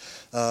 chtěli mít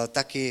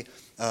taky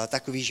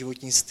takový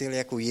životní styl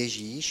jako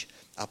Ježíš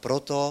a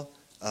proto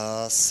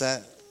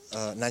se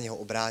na něho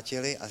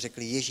obrátili a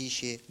řekli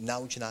Ježíši,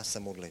 nauč nás se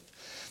modlit.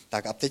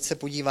 Tak a teď se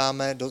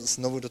podíváme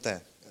znovu do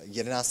té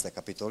 11.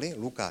 kapitoly,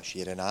 Lukáš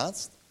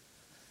 11.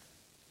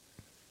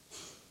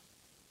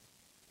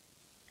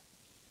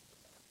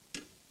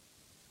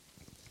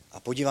 A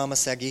podíváme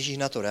se, jak Ježíš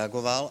na to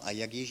reagoval a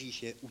jak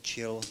Ježíš je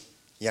učil,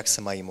 jak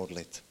se mají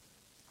modlit.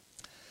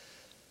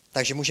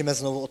 Takže můžeme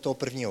znovu od toho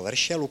prvního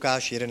verše,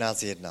 Lukáš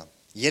 11.1.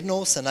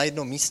 Jednou se na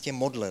jednom místě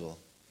modlil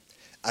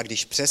a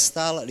když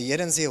přestal,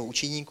 jeden z jeho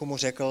učedníků mu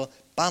řekl,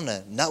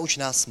 Pane, nauč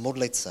nás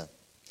modlit se,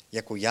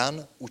 jako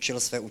Jan učil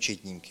své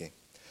učedníky.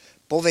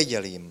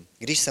 Pověděl jim,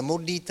 když se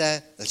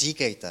modlíte,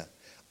 říkejte,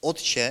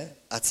 Otče,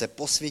 ať se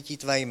posvětí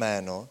tvé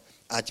jméno,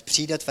 ať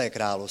přijde tvé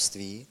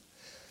království,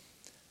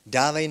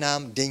 dávej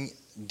nám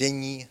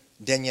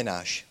denně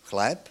náš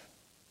chléb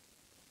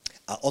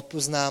a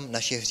odpusť nám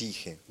naše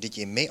hříchy. Vždyť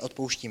i my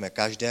odpouštíme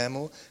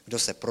každému, kdo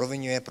se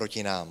provinuje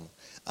proti nám.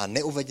 A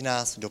neuveď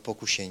nás do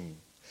pokušení.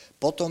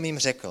 Potom jim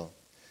řekl,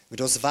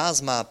 kdo z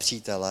vás má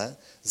přítele,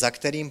 za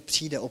kterým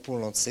přijde o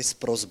půlnoci s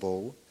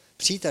prosbou,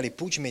 příteli,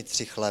 půjč mi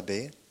 3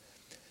 chleby,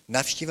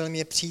 navštívil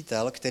mě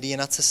přítel, který je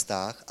na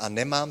cestách a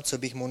nemám, co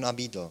bych mu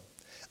nabídl.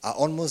 A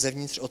on mu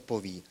zevnitř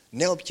odpoví,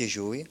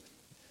 neobtěžuj,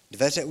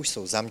 dveře už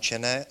jsou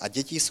zamčené a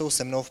děti jsou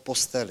se mnou v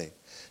posteli.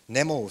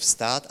 Nemohu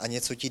vstát a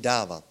něco ti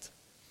dávat.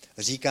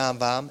 Říkám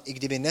vám, i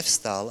kdyby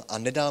nevstal a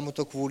nedal mu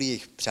to kvůli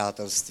jejich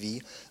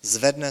přátelství,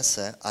 zvedne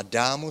se a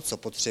dá mu, co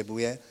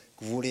potřebuje,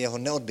 kvůli jeho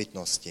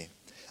neodbytnosti.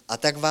 A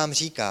tak vám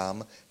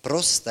říkám,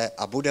 proste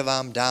a bude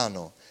vám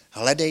dáno,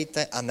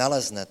 hledejte a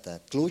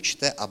naleznete,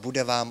 tlučte a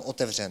bude vám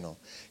otevřeno.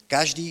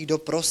 Každý, kdo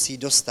prosí,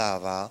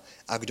 dostává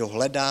a kdo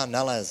hledá,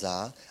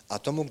 nalézá a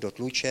tomu, kdo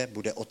tluče,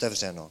 bude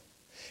otevřeno.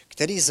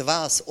 Který z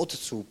vás,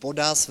 otců,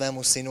 podá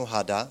svému synu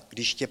hada,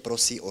 když tě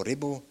prosí o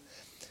rybu?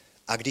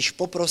 A když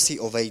poprosí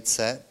o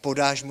vejce,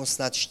 podáš mu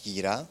snad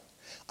štíra?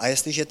 A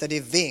jestliže tedy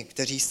vy,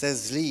 kteří jste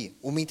zlí,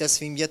 umíte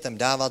svým dětem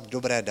dávat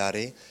dobré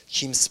dary,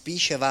 čím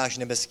spíše váš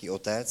nebeský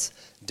Otec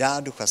dá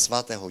Ducha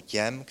Svatého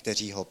těm,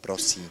 kteří ho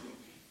prosí.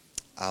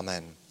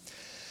 Amen.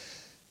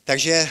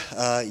 Takže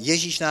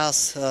Ježíš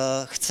nás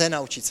chce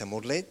naučit se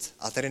modlit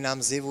a tady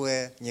nám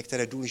zjevuje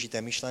některé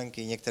důležité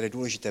myšlenky, některé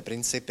důležité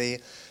principy,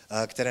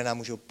 které nám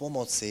můžou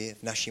pomoci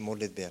v naší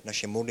modlitbě, v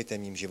našem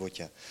modlitevním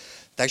životě.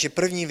 Takže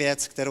první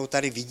věc, kterou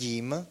tady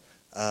vidím,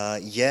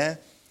 je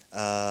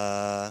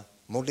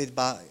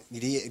modlitba,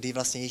 kdy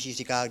vlastně Ježíš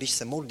říká, když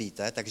se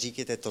modlíte, tak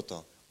říkejte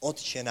toto.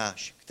 Otče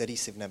náš, který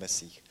jsi v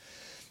nebesích.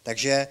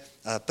 Takže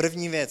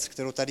první věc,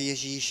 kterou tady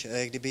Ježíš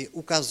kdyby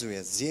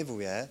ukazuje,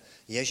 zjevuje,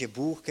 je, že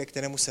Bůh, ke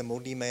kterému se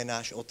modlíme, je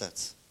náš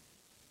Otec.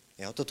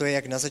 Jo, toto je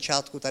jak na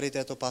začátku tady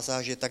této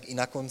pasáže, tak i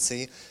na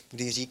konci,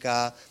 kdy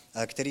říká,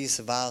 který z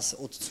vás,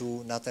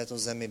 otců, na této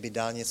zemi by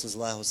dal něco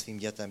zlého svým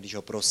dětem, když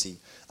ho prosí.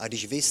 A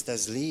když vy jste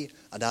zlí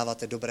a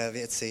dáváte dobré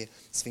věci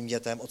svým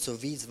dětem, o co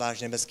víc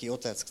váš nebeský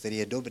Otec, který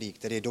je dobrý,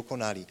 který je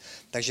dokonalý.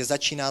 Takže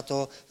začíná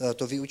to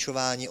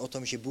vyučování o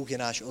tom, že Bůh je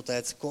náš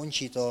Otec,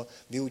 končí to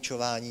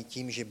vyučování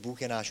tím, že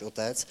Bůh je náš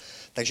Otec.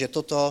 Takže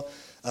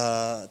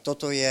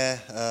toto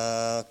je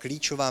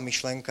klíčová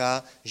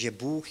myšlenka, že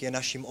Bůh je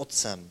naším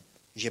Otcem.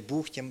 Že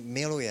Bůh tě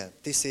miluje,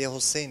 ty jsi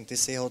jeho syn, ty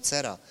jsi jeho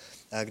dcera.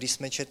 Když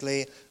jsme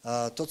četli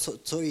to,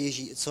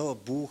 co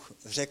Bůh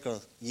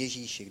řekl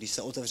Ježíši, když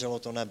se otevřelo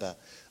to nebe,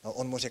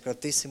 on mu řekl,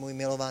 ty jsi můj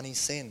milovaný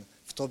syn,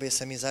 v tobě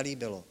se mi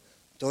zalíbilo.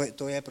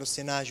 To je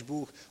prostě náš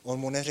Bůh. On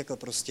mu neřekl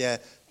prostě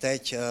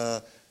teď,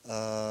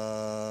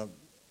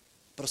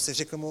 prostě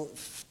řekl mu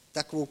v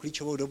takovou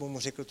klíčovou dobu mu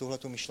řekl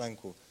tuhletu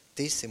myšlenku.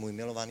 Ty jsi můj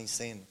milovaný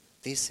syn.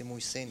 Ty jsi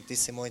můj syn, ty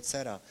jsi moje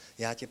dcera,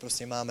 já tě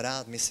prostě mám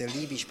rád, mi se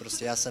líbíš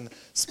prostě, já jsem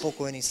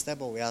spokojený s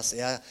tebou,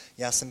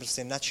 já jsem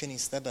prostě nadšený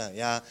z tebe,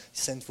 já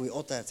jsem tvůj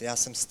otec, já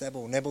jsem s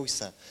tebou, neboj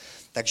se.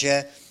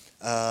 Takže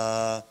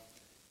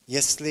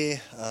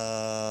jestli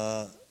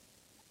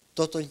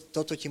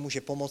toto ti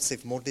může pomoci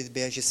v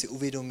modlitbě, že si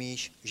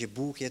uvědomíš, že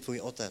Bůh je tvůj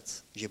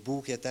otec, že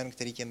Bůh je ten,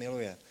 který tě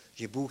miluje,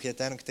 že Bůh je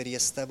ten, který je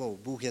s tebou,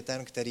 Bůh je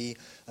ten, který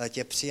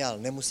tě přijal,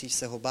 nemusíš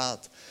se ho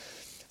bát.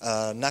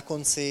 Na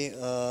konci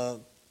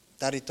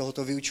tady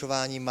tohoto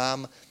vyučování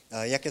mám,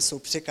 jaké jsou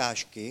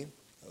překážky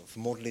v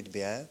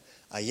modlitbě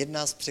a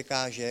jedna z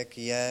překážek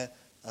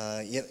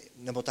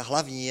nebo ta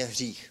hlavní je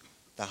hřích.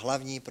 Ta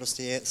hlavní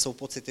prostě jsou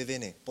pocity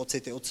viny,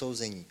 pocity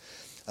odsouzení.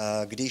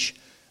 Když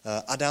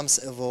Adam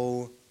s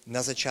Evou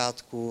na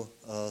začátku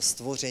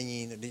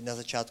stvoření, na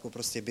začátku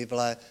prostě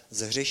Bible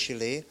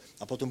zhřešili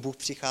a potom Bůh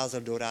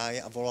přicházel do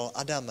ráje a volal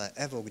Adame,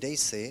 Evo, kde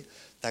jsi?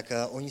 Tak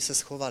oni se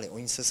schovali,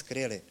 oni se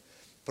skryli.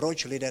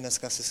 Proč lidé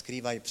dneska se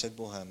skrývají před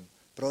Bohem?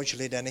 Proč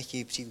lidé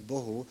nechtějí přijít k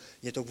Bohu?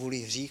 Je to kvůli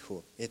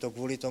hříchu. Je to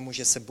kvůli tomu,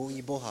 že se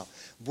bojí Boha.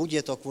 Buď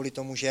je to kvůli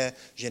tomu, že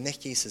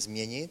nechtějí se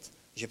změnit,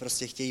 že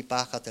prostě chtějí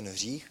páchat ten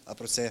hřích a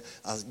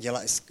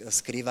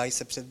skrývají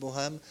se před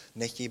Bohem,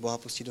 nechtějí Boha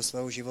pustit do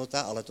svého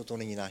života, ale toto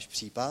není náš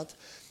případ.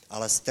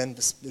 ale ten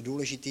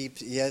důležitý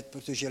je,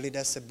 protože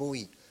lidé se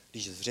bojí.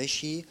 Když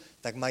zřeší,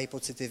 tak mají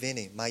pocity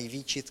viny, mají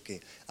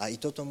výčitky. A i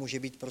toto může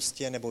být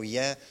prostě, nebo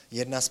je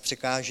jedna z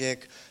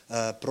překážek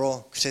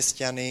pro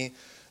křesťany,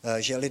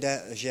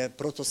 že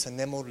proto se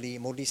nemodlí,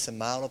 modlí se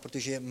málo,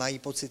 protože mají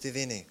pocity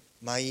viny.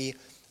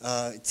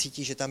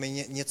 Cítí, že tam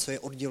je něco je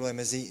odděluje,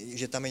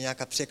 že tam je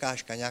nějaká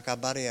překážka, nějaká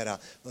bariéra.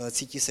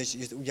 Cítí se,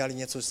 že udělali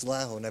něco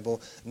zlého, nebo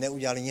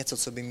neudělali něco,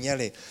 co by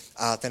měli.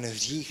 A ten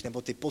hřích,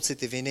 nebo ty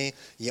pocity viny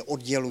je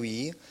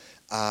oddělují.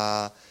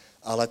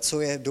 Ale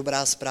co je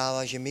dobrá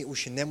zpráva, že my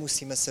už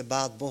nemusíme se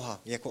bát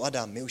Boha, jako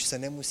Adam. My už se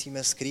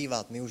nemusíme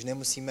skrývat, my už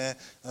nemusíme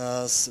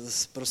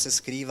prostě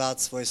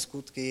skrývat svoje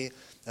skutky,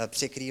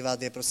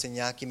 překrývat je prostě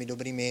nějakými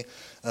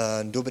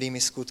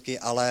dobrými skutky,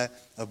 ale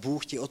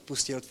Bůh ti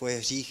odpustil tvoje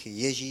hříchy.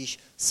 Ježíš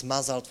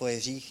smazal tvoje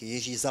hříchy.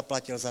 Ježíš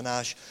zaplatil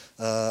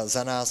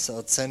za nás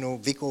cenu,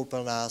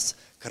 vykoupil nás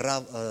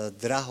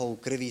drahou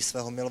krví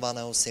svého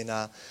milovaného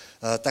syna.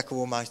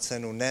 Takovou máš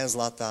cenu, ne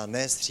zlata,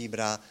 ne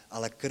stříbra,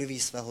 ale krví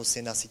svého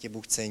syna si tě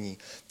Bůh cení.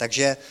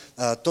 Takže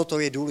toto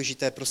je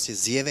důležité prostě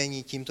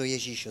zjevení, tímto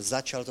Ježíš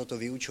začal toto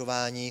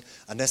vyučování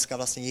a dneska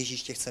vlastně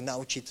Ježíš tě chce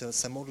naučit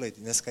se modlit.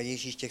 Dneska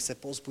Ježíš tě chce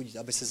povzbudit,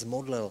 aby se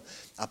zmodlil.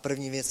 A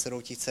první věc,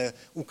 kterou ti chce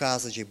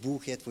ukázat, že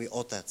Bůh je tvůj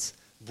otec.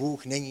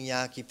 Bůh není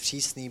nějaký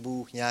přísný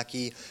Bůh,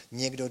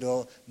 někdo,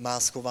 kdo má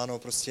schovanou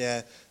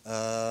prostě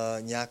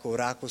nějakou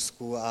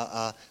rákosku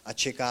a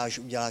čeká,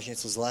 že uděláš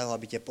něco zlého,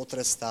 aby tě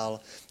potrestal,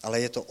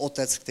 ale je to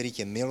otec, který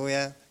tě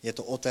miluje, je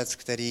to otec,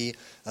 který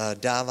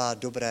dává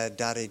dobré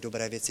dary,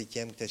 dobré věci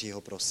těm, kteří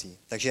ho prosí.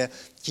 Takže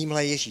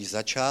tímhle Ježíš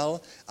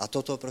začal a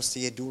toto prostě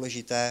je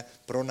důležité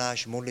pro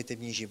náš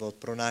modlitevní život,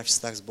 pro náš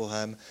vztah s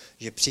Bohem,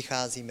 že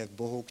přicházíme k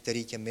Bohu,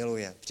 který tě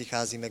miluje,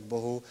 přicházíme k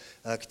Bohu,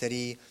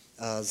 který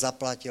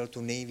zaplatil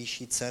tu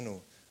nejvyšší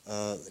cenu,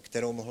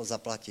 kterou mohl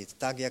zaplatit.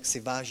 Tak, jak si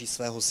váží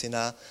svého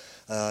syna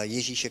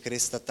Ježíše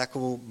Krista,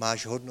 takovou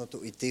máš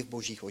hodnotu i ty v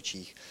božích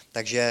očích.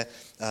 Takže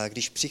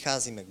když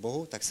přicházíme k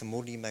Bohu, tak se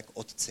modlíme k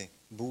Otci.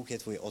 Bůh je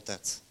tvůj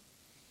otec.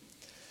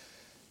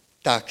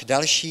 Tak,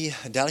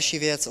 další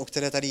věc, o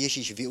které tady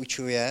Ježíš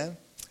vyučuje,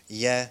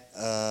 je,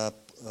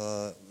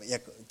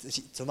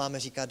 co máme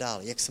říkat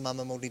dál, jak se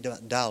máme modlit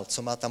dál,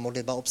 co má ta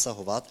modlitba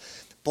obsahovat.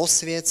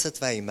 Posvěť se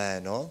tvé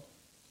jméno.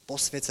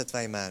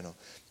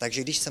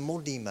 Takže když se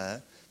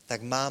modlíme,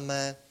 tak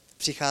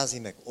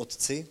přicházíme k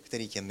Otci,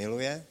 který tě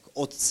miluje, k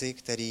Otci,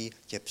 který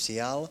tě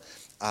přijal.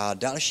 A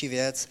další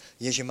věc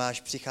je, že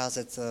máš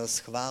přicházet s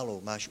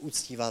chválou, máš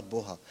uctívat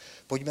Boha.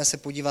 Pojďme se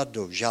podívat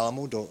do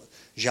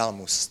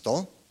žalmu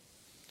 100.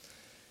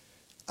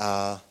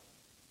 A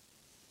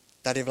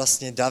tady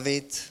vlastně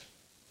David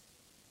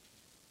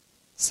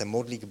se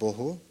modlí k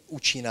Bohu,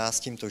 učí nás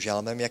tímto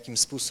žalmem, jakým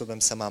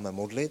způsobem se máme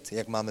modlit,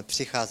 jak máme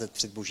přicházet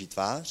před Boží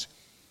tvář.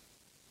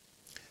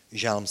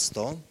 Žalm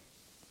 100.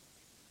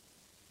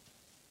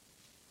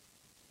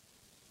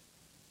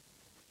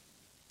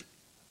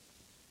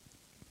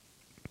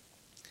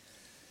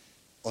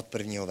 Od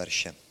prvního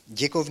verše.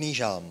 Děkovný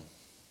žalm.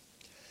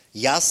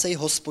 Jásej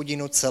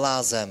Hospodinu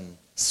celá zem,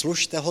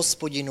 služte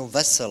Hospodinu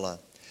vesele,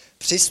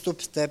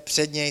 přistupte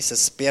před něj se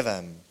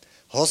zpěvem.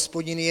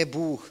 Hospodin je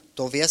Bůh,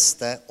 to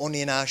vězte, on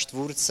je náš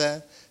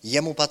tvůrce,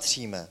 jemu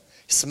patříme.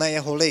 Jsme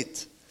jeho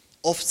lid,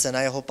 ovce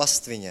na jeho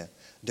pastvině.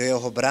 Do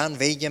jeho brán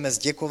vejdeme s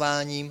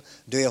děkováním,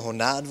 do jeho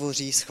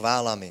nádvoří s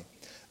chválami.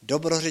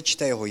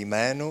 Dobrořečte jeho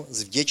jménu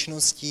s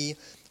vděčností,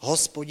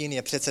 Hospodin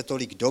je přece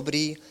tolik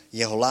dobrý,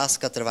 jeho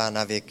láska trvá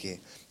na věky,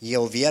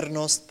 jeho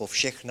věrnost po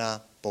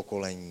všechna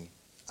pokolení.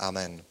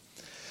 Amen.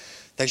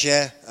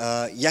 Takže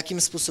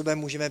jakým způsobem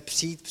můžeme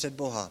přijít před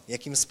Boha,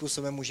 jakým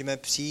způsobem můžeme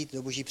přijít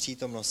do Boží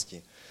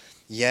přítomnosti?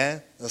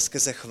 Je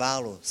skrze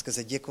chválu,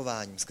 skrze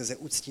děkování, skrze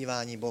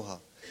uctívání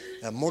Boha.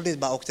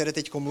 Modlitba, o které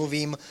teď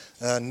mluvím,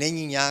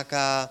 není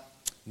nějaká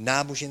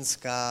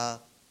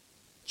náboženská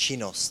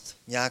činnost,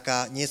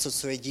 něco,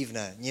 co je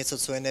divné, něco,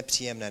 co je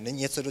nepříjemné,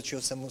 něco, do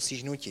čeho se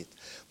musíš nutit.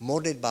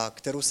 Modlitba,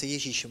 kterou se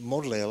Ježíš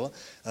modlil,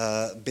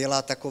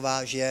 byla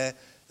taková, že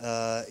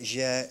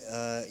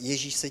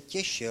Ježíš se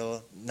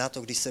těšil na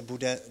to, když se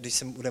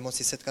bude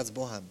moci setkat s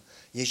Bohem.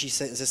 Ježíš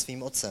se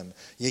svým otcem.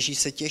 Ježíš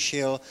se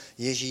těšil,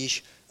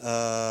 Ježíš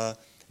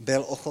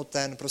byl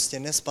ochoten prostě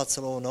nespat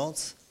celou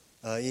noc,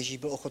 Ježíš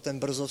byl ochoten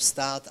brzo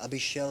vstát, aby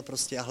šel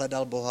prostě a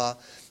hledal Boha,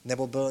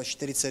 nebo byl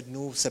 40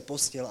 dnů, se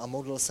postil a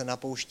modlil se na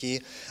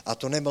poušti a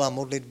to nebyla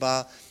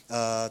modlitba,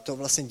 to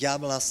vlastně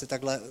ďábel nás se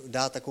takhle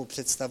dá takovou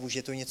představu, že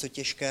je to něco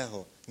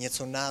těžkého,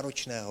 něco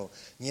náročného,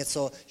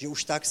 něco, že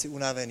už tak jsi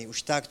unavený,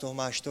 už tak toho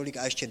máš tolik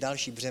a ještě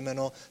další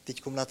břemeno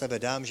teďkom na tebe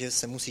dám, že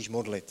se musíš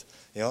modlit,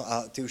 jo,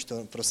 a ty už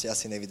to prostě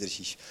asi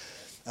nevydržíš.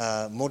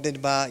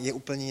 Modlitba je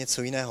úplně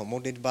něco jiného.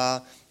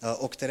 Modlitba,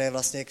 o které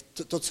vlastně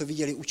to, co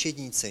viděli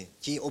učedníci,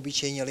 ti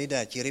obyčejní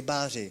lidé, ti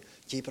rybáři,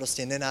 ti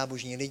prostě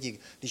nenábožní lidi,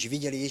 když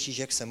viděli Ježíš,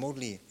 jak se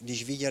modlí,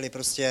 když viděli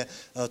prostě,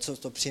 co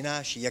to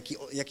přináší,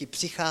 jaký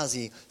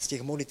přichází z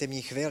těch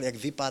modlitevních chvil, jak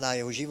vypadá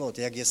jeho život,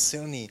 jak je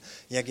silný,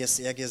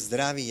 jak je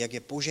zdravý, jak je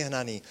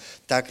požehnaný,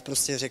 tak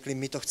prostě řekli,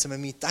 my to chceme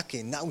mít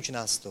taky, nauč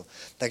nás to.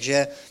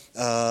 Takže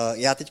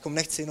já teď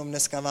nechci jenom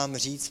dneska vám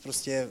říct,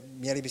 prostě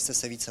měli byste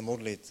se více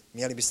modlit,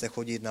 měli byste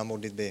chodit na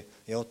modlitby,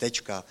 jo,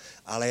 tečka.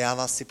 Ale já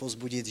vás chci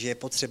povzbudit, že je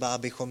potřeba,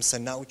 abychom se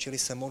naučili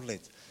se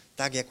modlit.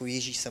 Tak, jako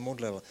Ježíš se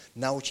modlil.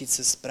 Naučit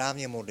se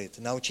správně modlit.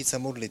 Naučit se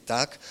modlit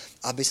tak,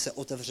 aby se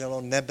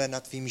otevřelo nebe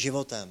nad tvým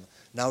životem.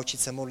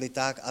 Naučit se modlit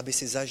tak, aby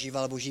si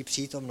zažíval Boží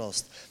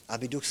přítomnost.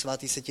 Aby Duch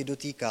Svatý se ti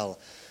dotýkal.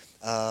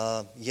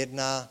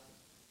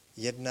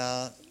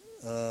 Jedna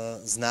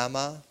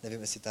známá,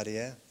 nevím, jestli tady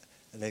je,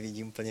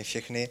 nevidím úplně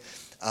všechny,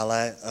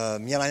 ale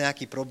měla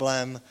nějaký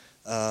problém,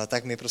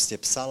 tak mi prostě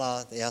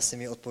psala, já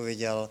jsem jí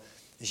odpověděl,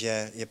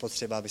 že je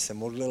potřeba, aby se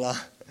modlila,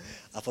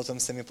 a potom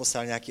jsem mi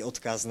poslal nějaký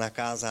odkaz na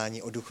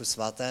kázání o Duchu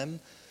Svatém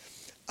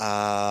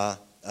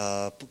a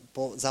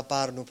za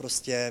pár dnů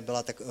prostě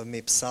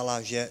mi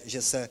psala, že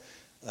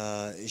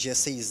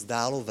se jí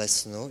zdálo ve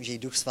snu, že jí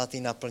Duch Svatý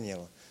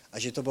naplnil a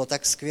že to bylo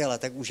tak skvělé,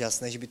 tak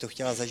úžasné, že by to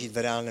chtěla zažít v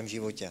reálném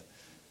životě.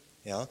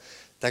 Jo?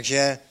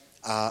 Takže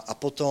a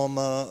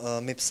potom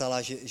mi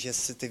psala, že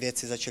se ty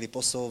věci začaly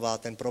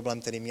posouvat, ten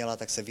problém, který měla,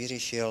 tak se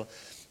vyřešil.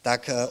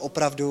 Tak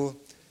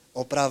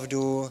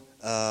opravdu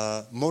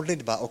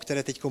modlitba, o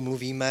které teď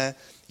mluvíme,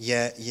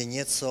 je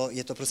něco,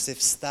 je to prostě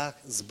vztah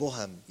s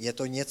Bohem. Je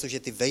to něco, že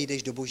ty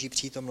vejdeš do Boží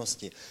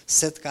přítomnosti.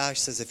 Setkáš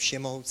se se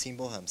všemohoucím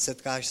Bohem.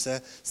 Setkáš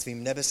se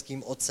svým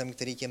nebeským Otcem,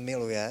 který tě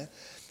miluje,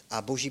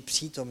 a Boží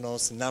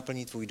přítomnost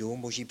naplní tvůj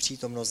dům, Boží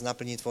přítomnost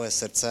naplní tvoje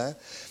srdce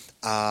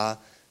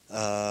a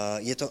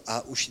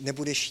už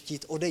nebudeš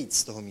chtít odejít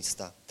z toho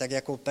místa. Tak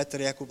jako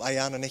Petr, Jakub a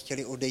Jan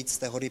nechtěli odejít z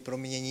té hory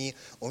proměnění,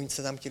 oni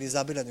se tam chtěli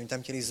zabydlet, oni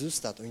tam chtěli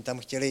zůstat, oni tam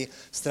chtěli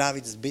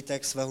strávit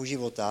zbytek svého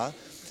života.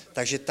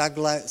 Takže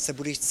takhle se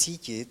budeš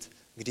cítit,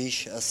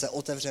 když se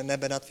otevře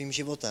nebe nad tvým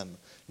životem.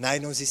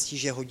 Najednou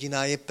zjistíš, že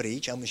hodina je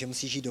pryč a že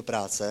musíš jít do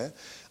práce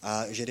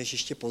a že jdeš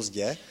ještě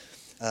pozdě,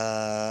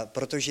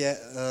 protože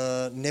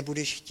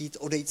nebudeš chtít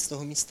odejít z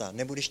toho místa,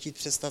 nebudeš chtít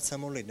přestat se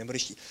modlit,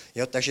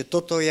 takže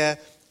toto je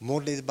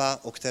modlitba,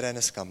 o které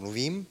dneska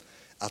mluvím,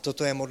 a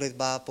toto je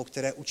modlitba, po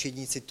které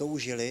učedníci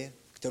toužili,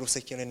 kterou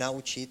se chtěli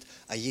naučit,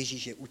 a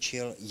Ježíš je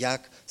učil,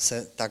 jak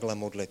se takhle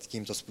modlit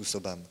tímto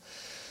způsobem.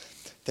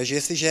 Takže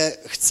jestliže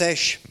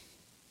chceš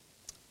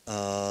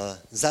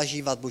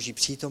zažívat Boží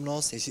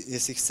přítomnost,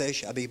 jestli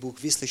chceš, aby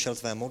Bůh vyslyšel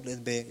tvé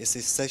modlitby,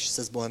 jestli chceš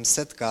se s Bohem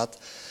setkat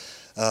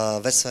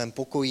ve svém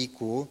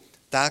pokojíku,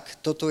 tak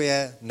toto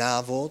je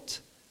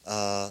návod,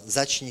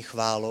 začni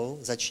chválou,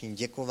 začni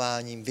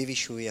děkováním,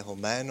 vyvyšuj jeho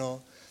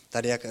jméno.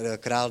 Tady jak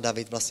král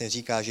David vlastně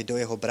říká, že do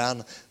jeho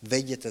brán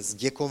vejděte s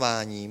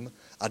děkováním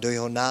a do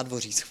jeho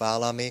nádvoří s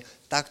chválami,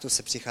 tak to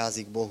se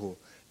přichází k Bohu.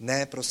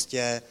 Ne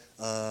prostě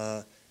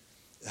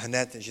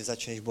hned, že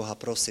začneš Boha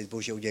prosit,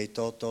 Bože, udělej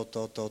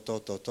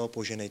to,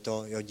 poženej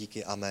to, jo,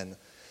 díky, amen.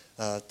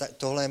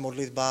 Tohle je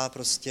modlitba,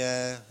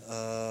 prostě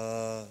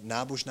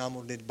nábožná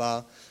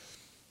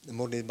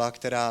modlitba,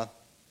 která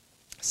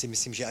si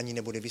myslím, že ani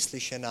nebude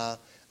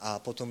vyslyšená, a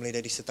potom lidé,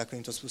 když se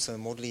takovýmto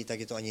způsobem modlí, tak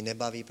je to ani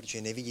nebaví,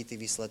 protože nevidí ty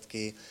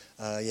výsledky.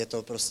 Je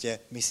to prostě,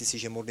 myslí si,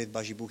 že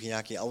modlitba, že Bůh je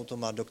nějaký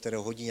automat, do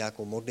kterého hodí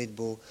nějakou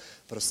modlitbu,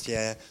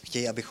 prostě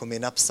chtějí, abychom je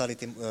napsali.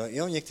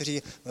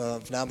 Někteří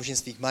v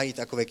náboženstvích mají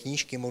takové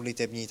knížky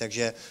modlitební,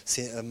 takže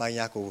si mají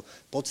nějakou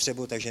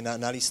potřebu, takže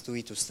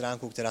nalistují tu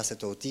stránku, která se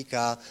toho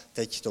týká,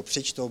 teď to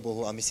přečtou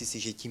Bohu a myslí si,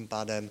 že tím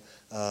pádem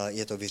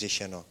je to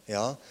vyřešeno.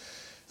 Jo?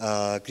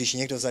 Když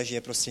někdo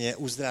zažije prostě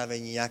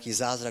uzdravení, nějaký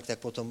zázrak, tak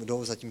potom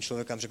jdou za tím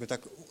člověkem, řekl,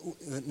 tak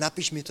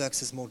napiš mi to, jak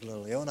jsi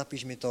modlil, jo?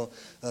 Napiš mi to,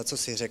 co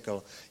jsi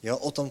řekl. Jo?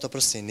 O tom to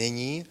prostě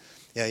není,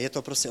 je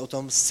to prostě o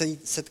tom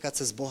setkat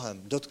se s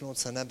Bohem, dotknout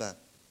se nebe.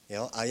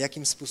 Jo? A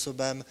jakým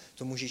způsobem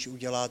to můžeš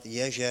udělat,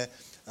 je, že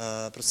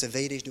prostě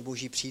vejdeš do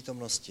Boží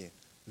přítomnosti,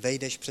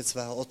 vejdeš před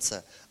svého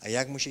Otce. A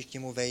jak můžeš k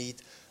němu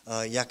vejít,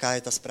 jaká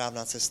je ta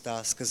správná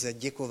cesta, skrze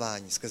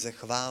děkování, skrze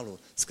chválu,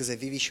 skrze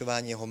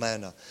vyvyšování jeho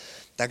jména.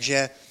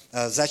 Takže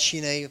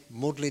začínej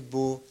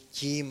modlitbu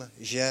tím,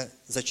 že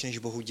začneš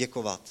Bohu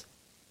děkovat.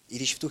 I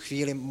když v tu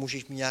chvíli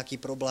můžeš mít nějaký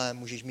problém,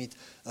 můžeš mít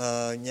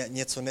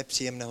něco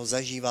nepříjemného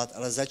zažívat,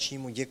 ale začni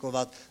mu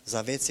děkovat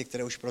za věci,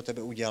 které už pro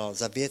tebe udělal,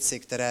 za věci,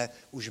 které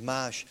už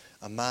máš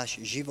a máš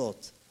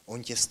život.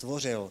 On tě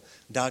stvořil,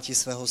 dal ti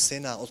svého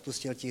syna,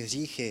 odpustil ti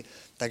hříchy,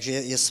 takže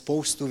je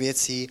spoustu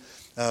věcí,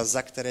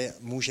 za které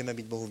můžeme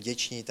být Bohu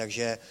vděční.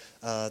 Takže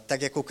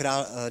tak jako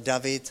král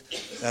David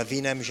v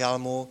jiném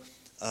žalmu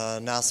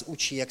nás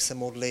učí, jak se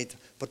modlit,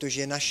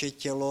 protože naše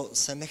tělo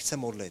se nechce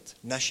modlit.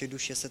 Naše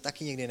duše se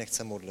taky někdy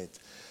nechce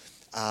modlit.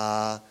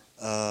 A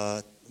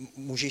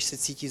můžeš se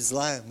cítit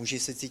zle,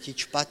 můžeš se cítit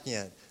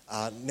špatně,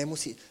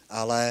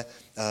 ale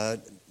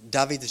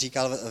David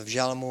říkal v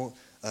žalmu,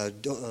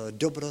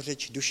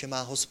 dobrořeč duše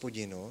má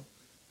Hospodinu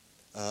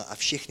a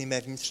všechny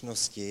mé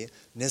vnitřnosti,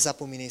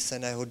 nezapomínej se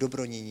na jeho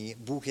dobronění.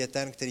 Bůh je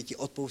ten, který ti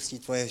odpoustí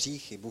tvoje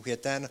hříchy. Bůh je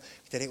ten,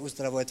 který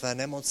uzdravuje tvé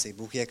nemoci.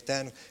 Bůh je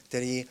ten,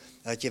 který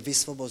tě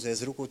vysvobozuje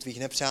z rukou tvých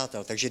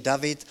nepřátel. Takže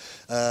David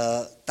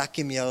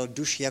taky měl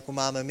duši, jako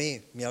máme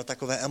my. Měl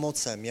takové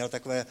emoce,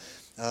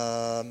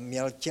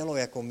 měl tělo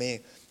jako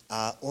my.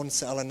 A on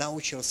se ale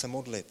naučil se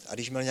modlit. A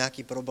když měl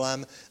nějaký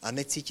problém a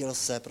necítil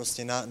se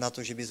prostě na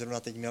to, že by zrovna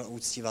teď měl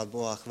uctívat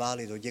Boha,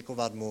 chválit ho,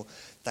 děkovat mu,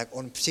 tak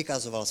on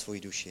přikazoval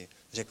svoji duši.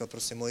 Řekl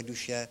prostě, moje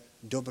duše,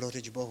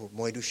 dobrořeč Bohu,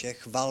 moje duše,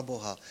 chvál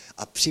Boha.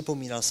 A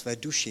připomínal své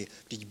duši,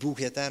 vždyť Bůh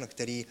je ten,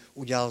 který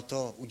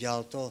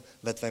udělal to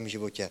ve tvém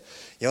životě.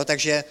 Jo,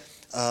 takže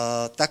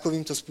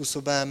takovýmto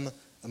způsobem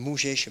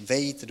můžeš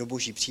vejít do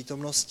Boží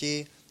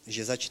přítomnosti,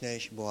 že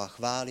začneš Boha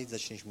chválit,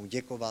 začneš mu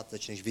děkovat,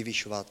 začneš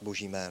vyvyšovat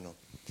Boží jméno.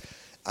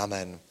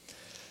 Amen.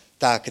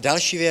 Tak,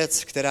 další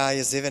věc, která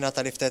je zjevena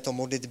tady v této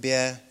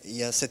modlitbě,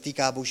 se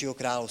týká Božího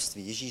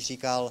království. Ježíš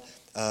říkal,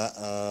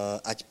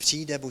 ať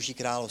přijde Boží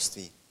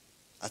království.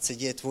 Ať se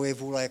děje tvoje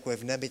vůle, jako je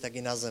v nebi, tak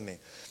i na zemi.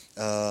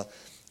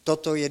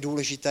 Toto je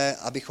důležité,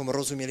 abychom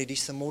rozuměli, když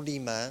se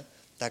modlíme,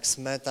 tak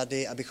jsme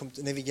tady, abychom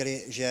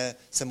neviděli, že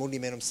se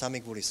modlíme jenom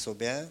sami kvůli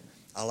sobě,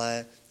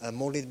 ale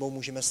modlitbou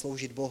můžeme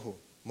sloužit Bohu.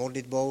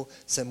 Modlitbou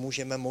se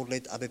můžeme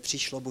modlit, aby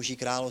přišlo Boží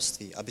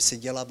království, aby se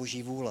děla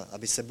Boží vůle,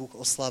 aby se Bůh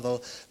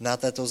oslavil na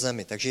této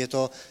zemi. Takže je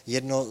to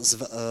jedno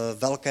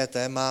velké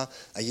téma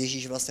a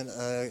Ježíš vlastně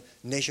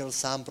nežil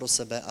sám pro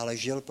sebe, ale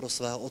žil pro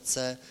svého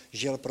Otce,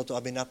 žil proto,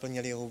 aby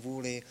naplnil jeho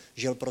vůli,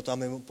 žil proto,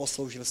 aby mu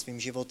posloužil svým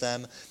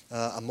životem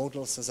a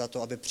modlil se za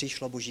to, aby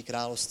přišlo Boží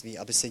království,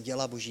 aby se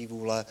děla Boží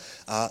vůle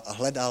a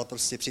hledal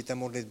prostě při té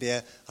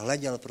modlitbě,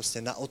 hleděl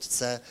prostě na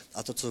Otce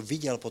a to, co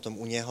viděl potom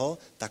u něho,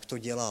 tak to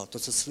dělal. To,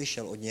 co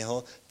slyšel od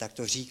něho, tak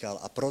to říkal.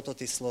 A proto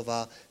ty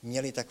slova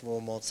měly takovou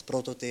moc,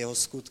 proto ty jeho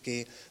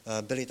skutky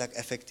byly tak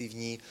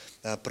efektivní,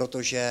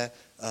 protože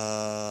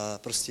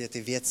prostě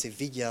ty věci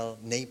viděl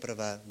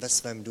nejprve ve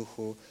svém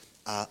duchu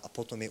a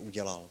potom je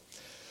udělal.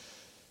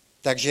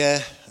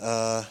 Takže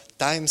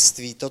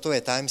tajemství, toto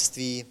je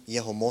tajemství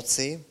jeho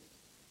moci,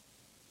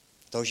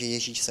 to, že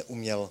Ježíš se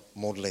uměl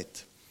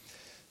modlit.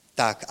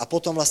 Tak a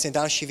potom vlastně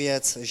další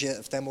věc,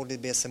 že v té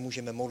modlitbě se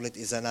můžeme modlit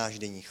i za náš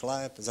denní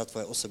chléb, za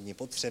tvoje osobní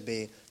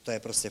potřeby, to je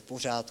prostě v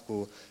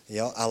pořádku,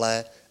 jo,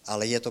 ale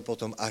je to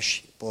potom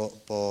až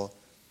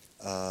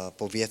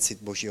po věci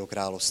Božího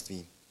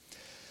království.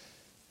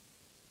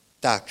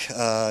 Tak,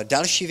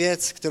 další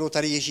věc, kterou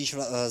tady Ježíš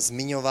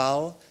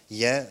zmiňoval,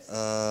 je,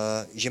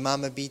 že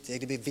máme být jak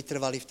kdyby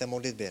vytrvalí v té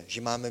modlitbě,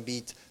 že máme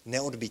být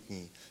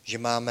neodbytní, že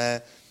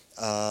máme,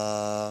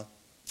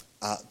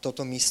 a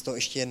toto místo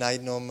ještě je na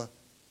jednom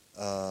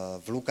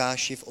v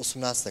Lukáši v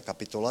 18.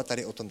 kapitole,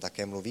 tady o tom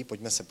také mluví,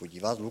 pojďme se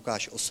podívat,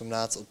 Lukáš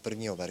 18 od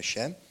 1.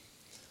 verše.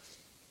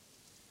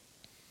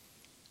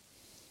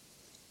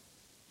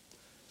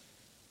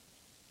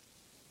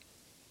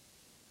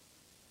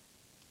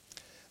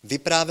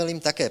 Vyprávěl jim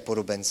také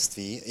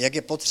podobenství, jak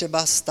je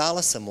potřeba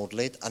stále se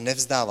modlit a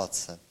nevzdávat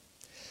se.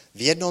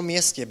 V jednom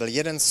městě byl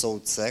jeden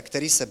soudce,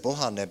 který se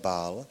Boha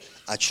nebál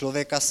a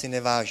člověka si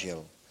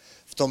nevážil.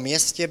 V tom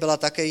městě byla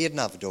také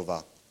jedna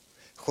vdova.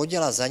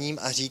 Chodila za ním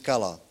a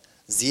říkala,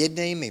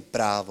 zjednej mi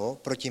právo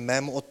proti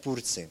mému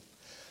odpůrci.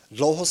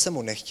 Dlouho se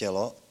mu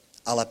nechtělo,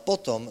 ale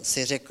potom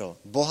si řekl,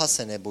 Boha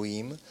se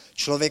nebojím,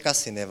 člověka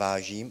si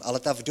nevážím, ale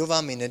ta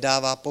vdova mi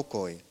nedává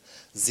pokoj.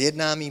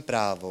 Zjedná mi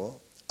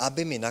právo,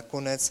 aby mi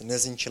nakonec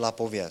nezničila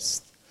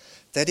pověst.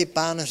 Tedy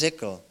Pán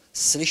řekl,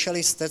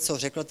 slyšeli jste, co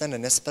řekl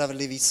ten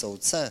nespravedlivý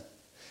soudce?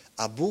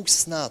 A Bůh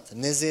snad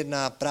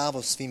nezjedná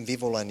právo svým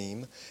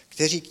vyvoleným,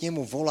 kteří k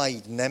němu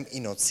volají dnem i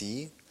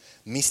nocí?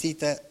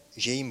 Myslíte,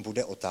 že jim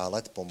bude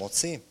otálet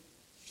pomoci?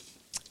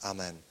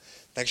 Amen.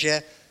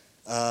 Takže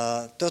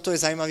toto je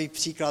zajímavý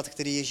příklad,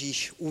 který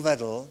Ježíš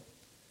uvedl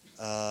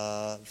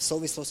v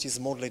souvislosti s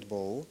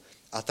modlitbou.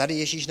 A tady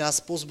Ježíš nás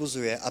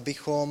pozbuzuje,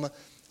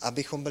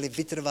 abychom byli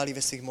vytrvalí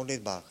ve svých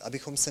modlitbách,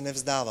 abychom se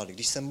nevzdávali.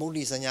 Když se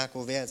modlíš za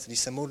nějakou věc, když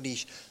se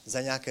modlíš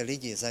za nějaké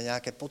lidi, za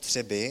nějaké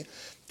potřeby,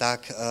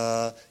 tak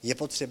je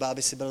potřeba,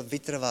 aby si byl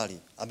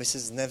vytrvalý, aby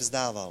si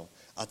nevzdával.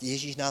 A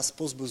Ježíš nás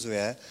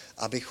pozbuzuje,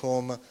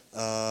 abychom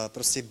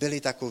prostě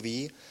byli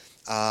takoví.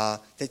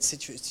 A teď si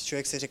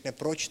člověk si řekne,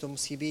 proč to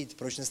musí být,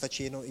 proč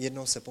nestačí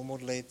jednou se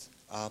pomodlit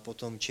a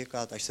potom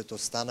čekat, až se to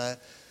stane.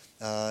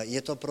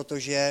 Je to proto,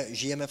 že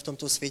žijeme v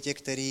tomto světě,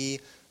 který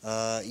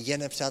je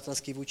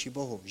nepřátelský vůči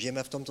Bohu.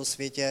 Žijeme v tomto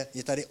světě,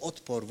 je tady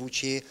odpor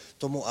vůči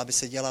tomu, aby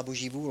se děla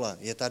Boží vůle.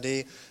 Je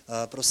tady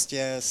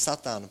prostě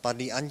Satan,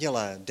 padlí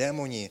andělé,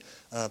 démoni,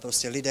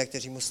 prostě lidé,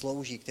 kteří mu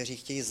slouží, kteří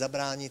chtějí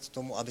zabránit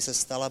tomu, aby se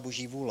stala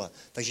Boží vůle.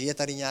 Takže je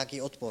tady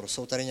nějaký odpor,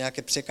 jsou tady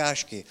nějaké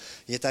překážky,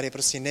 je tady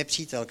prostě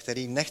nepřítel,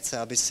 který nechce,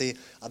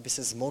 aby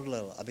se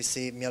zmodlil, aby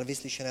si měl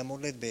vyslyšené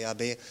modlitby,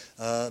 aby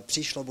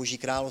přišlo Boží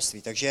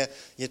království. Takže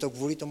je to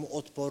kvůli tomu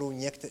odporu,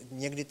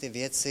 někdy ty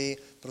věci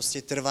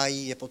prostě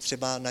trvají, je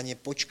potřeba na ně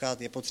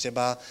počkat, je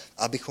potřeba,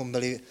 abychom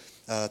byli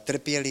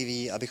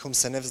trpěliví, abychom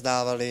se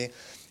nevzdávali.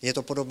 Je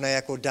to podobné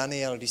jako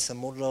Daniel, když se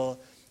modlil,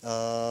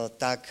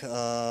 tak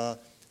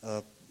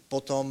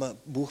potom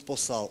Bůh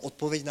poslal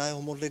odpověď na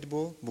jeho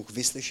modlitbu, Bůh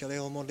vyslyšel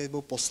jeho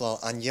modlitbu, poslal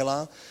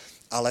anděla,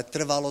 ale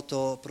trvalo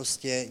to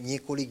prostě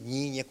několik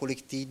dní,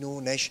 několik týdnů,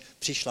 než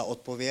přišla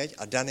odpověď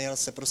a Daniel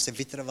se prostě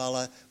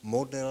vytrvale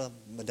modlil,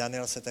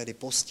 Daniel se tedy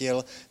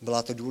postil,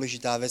 byla to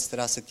důležitá věc,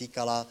 která se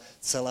týkala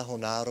celého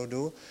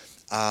národu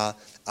a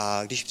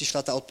když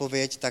přišla ta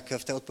odpověď, tak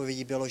v té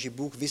odpovědi bylo, že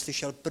Bůh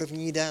vyslyšel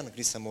první den,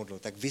 kdy se modlil,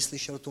 tak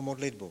vyslyšel tu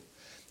modlitbu.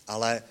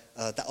 Ale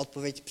ta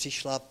odpověď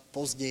přišla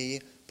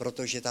později,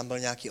 protože tam byl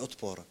nějaký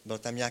odpor, byl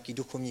tam nějaký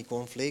duchovní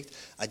konflikt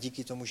a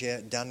díky tomu,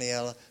 že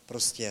Daniel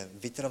prostě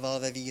vytrval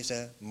ve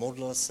víře,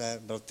 modlil se,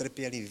 byl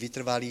trpělivý,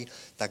 vytrvalý,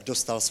 tak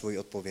dostal svou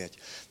odpověď.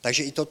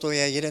 Takže i toto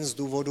je jeden z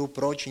důvodů,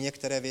 proč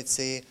některé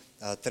věci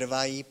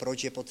trvají,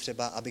 proč je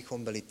potřeba,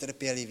 abychom byli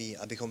trpěliví,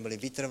 abychom byli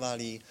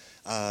vytrvalí,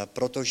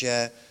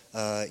 protože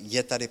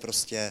je tady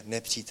prostě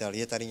nepřítel,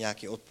 je tady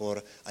nějaký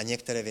odpor a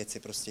některé věci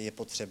prostě je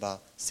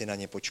potřeba si na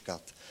ně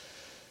počkat.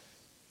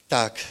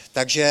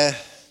 Takže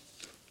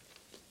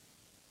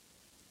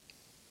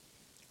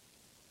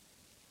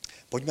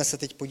pojďme se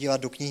teď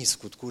podívat do knihy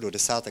Skutků, do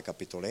 10.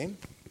 kapitoly.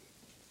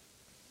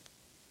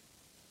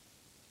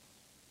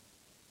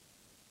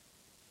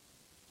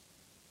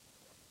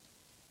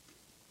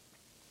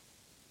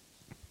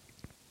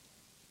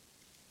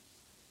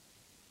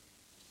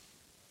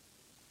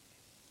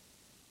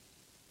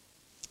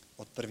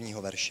 Od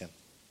prvního verše.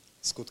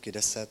 Skutky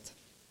 10,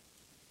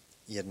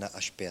 1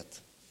 až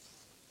 5.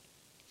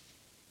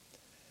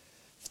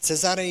 V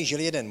Cezareji žil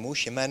jeden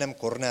muž jménem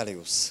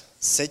Cornelius,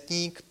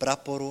 setník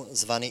praporu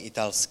zvaný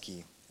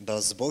Italský.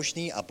 Byl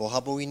zbožný a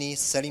bohabojný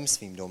s celým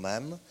svým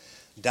domem,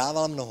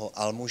 dával mnoho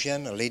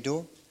almužen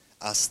lidu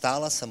a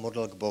stále se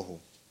modlil k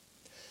Bohu.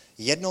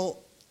 Jednou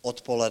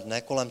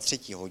odpoledne kolem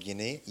 3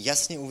 hodiny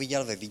jasně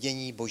uviděl ve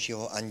vidění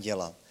Božího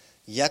anděla,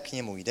 jak k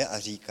němu jde a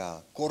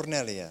říká: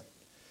 Kornelie.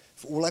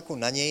 V úleku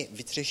na něj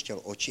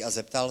vytřeštil oči a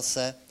zeptal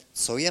se: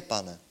 Co je,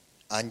 pane?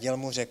 Anděl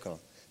mu řekl: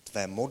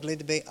 Tvé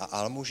modlitby a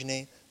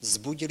almužny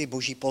vzbudili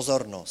Boží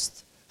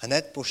pozornost.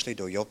 Hned pošli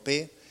do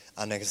Jopy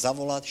a nech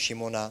zavolat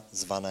Šimona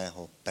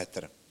zvaného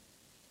Petr.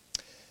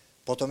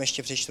 Potom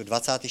ještě přečtu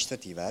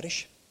 24.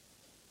 verš.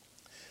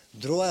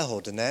 Druhého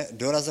dne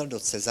dorazil do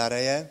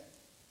Cezareje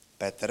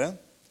Petr.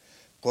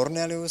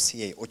 Cornelius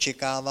jej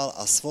očekával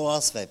a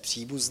svolal své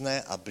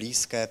příbuzné a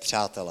blízké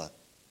přátele.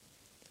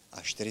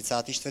 A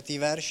 44.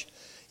 verš.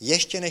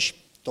 Ještě než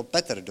to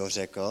Petr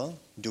dořekl,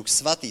 Duch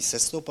svatý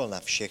sestoupil na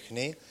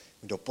všechny,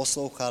 kdo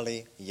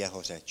poslouchali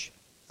jeho řeč.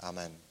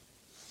 Amen.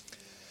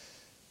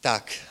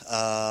 Tak,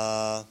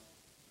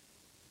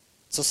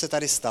 co se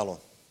tady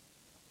stalo?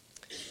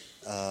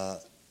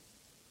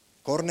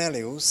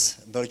 Cornelius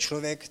byl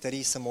člověk,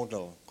 který se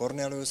modlil.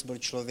 Cornelius byl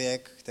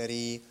člověk,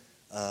 který,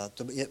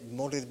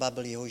 modlitba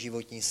byl jeho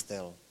životní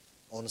styl.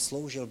 On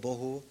sloužil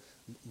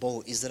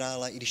Bohu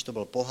Izraele, i když to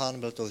byl pohan,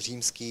 byl to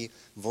římský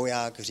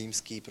voják,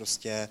 římský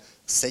prostě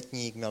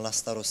setník, měl na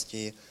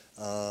starosti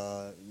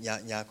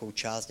nějakou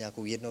část,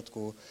 nějakou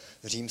jednotku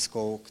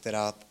římskou,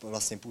 která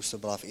vlastně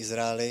působila v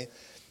Izraeli.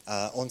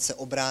 On se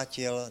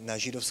obrátil na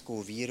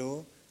židovskou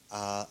víru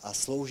a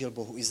sloužil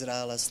Bohu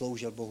Izraele,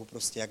 sloužil Bohu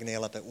prostě jak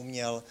nejlépe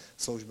uměl,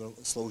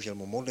 sloužil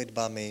mu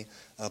modlitbami,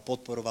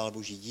 podporoval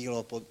Boží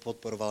dílo,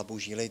 podporoval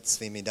Boží lid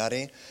svými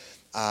dary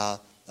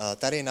a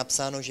tady je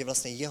napsáno, že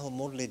vlastně jeho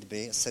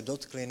modlitby se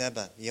dotkly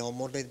nebe, jeho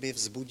modlitby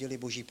vzbudily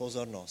Boží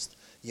pozornost,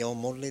 jeho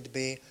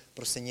modlitby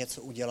prostě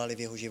něco udělali v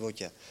jeho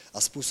životě.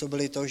 A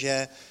způsobili to,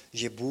 že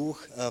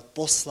Bůh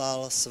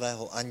poslal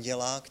svého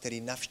anděla,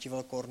 který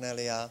navštívil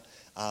Kornelia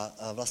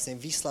a vlastně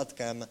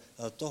výsledkem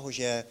toho,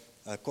 že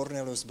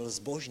Cornelius byl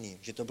zbožný,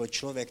 že to byl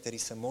člověk, který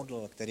se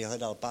modlil, který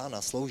hledal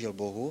Pána, sloužil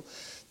Bohu,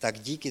 tak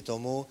díky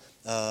tomu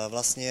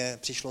vlastně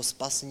přišlo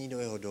spasení do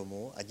jeho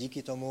domu a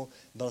díky tomu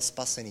byl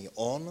spasený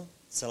on,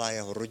 celá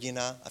jeho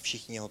rodina a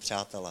všichni jeho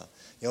přátelé.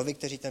 Jo, vy,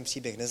 kteří ten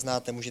příběh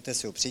neznáte, můžete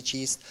si ho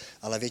přečíst,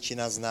 ale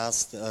většina z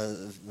nás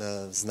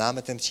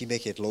známe ten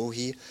příběh, je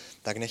dlouhý,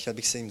 tak nechtěl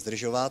bych se jim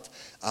zdržovat,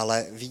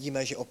 ale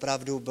vidíme, že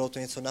opravdu bylo to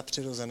něco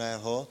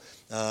nadpřirozeného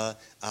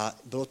a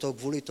bylo to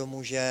kvůli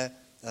tomu, že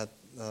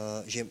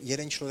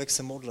jeden člověk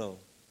se modlil,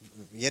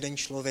 jeden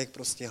člověk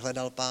prostě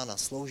hledal Pána,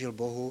 sloužil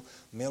Bohu,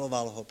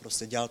 miloval ho,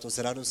 prostě dělal to s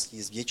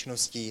radostí, s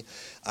vděčností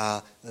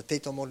a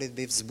tyto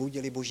modlitby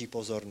vzbudily Boží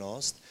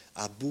pozornost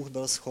a Bůh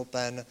byl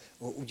schopen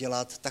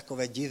udělat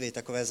takové divy,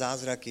 takové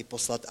zázraky,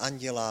 poslat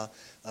anděla,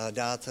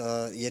 dát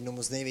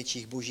jednomu z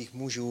největších božích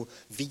mužů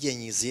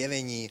vidění,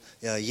 zjevení,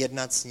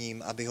 jednat s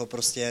ním, aby ho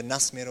prostě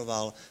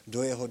nasměroval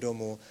do jeho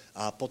domu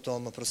a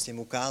potom prostě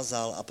mu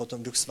kázal a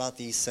potom Duch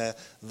svatý se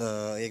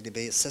jak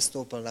kdyby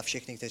sestoupil na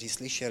všechny, kteří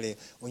slyšeli,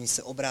 oni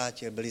se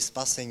obrátili, byli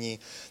spaseni,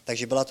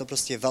 takže byla to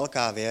prostě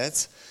velká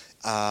věc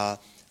a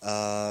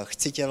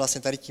chci tě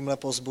vlastně tady tímhle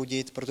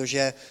pozbudit,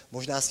 protože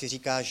možná si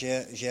říkáš,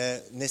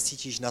 že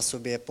necítíš na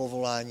sobě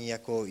povolání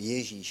jako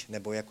Ježíš,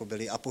 nebo jako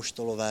byli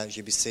apoštolové,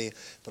 že by si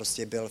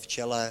prostě byl v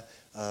čele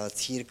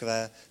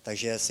církve,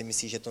 takže si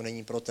myslíš, že to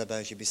není pro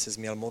tebe, že by se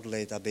měl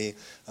modlit, aby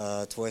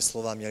tvoje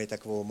slova měly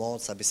takovou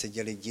moc, aby se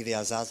děly divy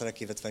a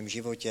zázraky ve tvém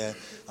životě,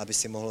 aby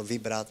si mohl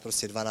vybrat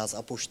prostě 12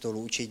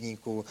 apoštolů,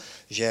 učedníků,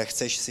 že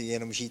chceš si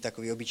jenom žít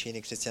takový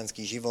obyčejný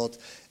křesťanský život,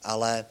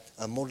 ale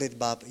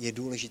modlitba je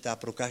důležitá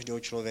pro každého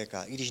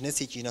člověka. I když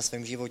necítíš na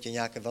svém životě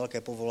nějaké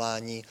velké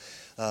povolání,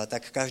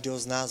 tak každého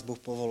z nás Bůh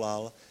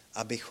povolal,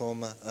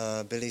 abychom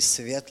byli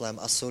světlem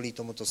a solí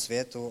tomuto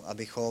světu,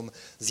 abychom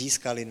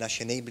získali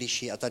naše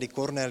nejbližší. A tady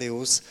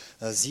Cornelius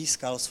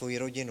získal svoji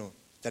rodinu.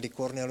 Tady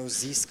Cornelius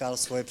získal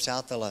svoje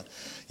přátele.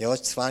 Jo,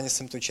 schválně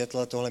jsem to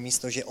četl, tohle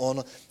místo, že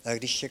on,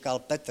 když čekal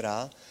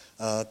Petra,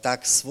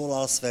 tak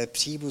svolal své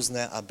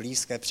příbuzné a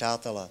blízké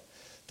přátele.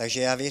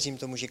 Takže já věřím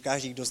tomu, že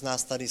každý, kdo z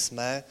nás tady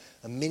jsme,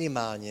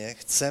 minimálně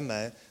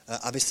chceme,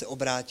 aby se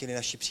obrátili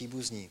naši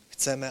příbuzní.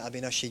 Chceme,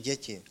 aby naše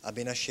děti,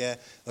 aby naše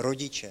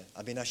rodiče,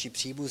 aby naši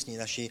příbuzní,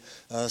 naši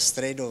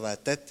strejdové,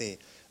 tety,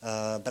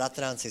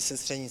 bratranci,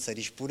 sestřenice,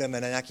 když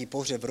půjdeme na nějaký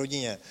pohřeb v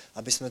rodině,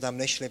 aby jsme tam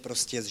nešli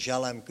prostě s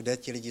žalem, kde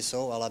ti lidi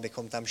jsou, ale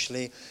abychom tam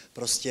šli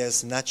prostě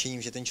s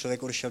nadšením, že ten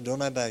člověk odešel do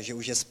nebe, že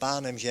už je s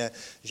Pánem,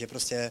 že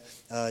prostě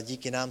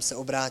díky nám se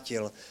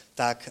obrátil,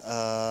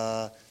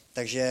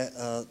 takže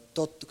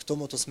k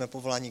tomuto jsme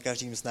povoláni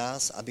každým z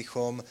nás,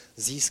 abychom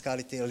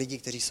získali ty lidi,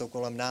 kteří jsou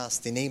kolem nás,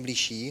 ty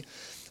nejbližší.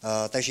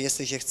 Takže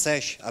jestliže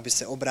chceš, aby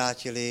se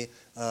obrátili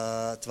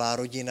tvá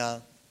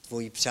rodina,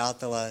 tvoji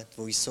přátelé,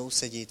 tvoji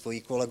sousedi,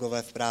 tvoji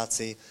kolegové v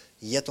práci,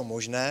 je to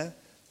možné,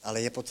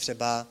 ale je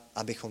potřeba,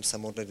 abychom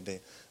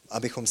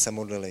se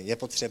modlili. Je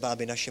potřeba,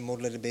 aby naše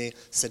modlitby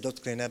se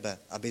dotkly nebe,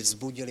 aby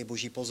vzbudili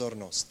Boží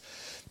pozornost.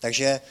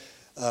 Takže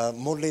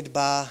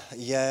modlitba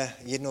je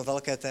jedno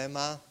velké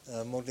téma,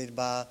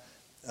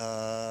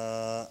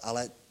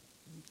 ale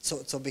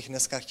co bych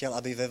dneska chtěl,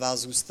 aby ve vás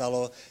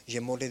zůstalo,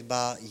 že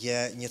modlitba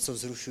je něco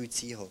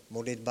vzrušujícího.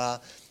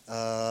 Modlitba,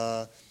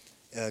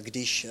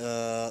 když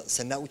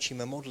se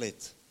naučíme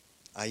modlit,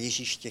 a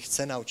Ježíš tě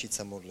chce naučit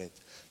se modlit,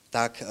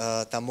 tak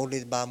ta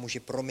modlitba může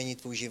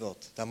proměnit tvůj život.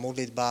 Ta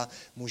modlitba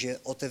může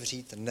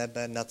otevřít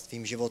nebe nad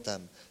tvým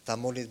životem. Ta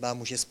modlitba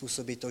může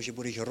způsobit to, že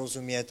budeš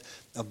rozumět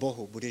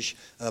Bohu,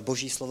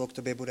 Boží slovo k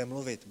tobě bude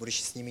mluvit,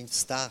 budeš s ním mít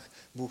vztah,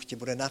 Bůh tě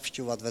bude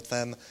navštěvovat ve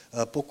tvém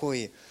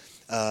pokoji,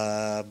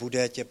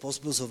 bude tě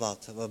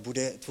povzbuzovat,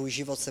 tvůj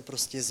život se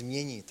prostě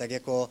změní, tak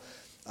jako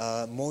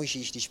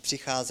Mojžíš, když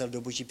přicházel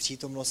do Boží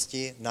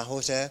přítomnosti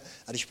nahoře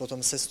a když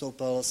potom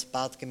sestoupil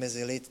zpátky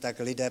mezi lid, tak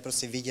lidé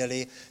prostě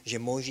viděli, že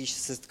Mojžíš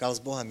se setkal s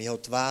Bohem, jeho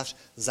tvář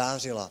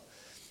zářila.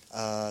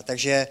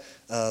 Takže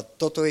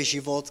toto je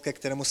život, ke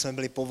kterému jsme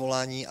byli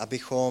povoláni,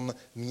 abychom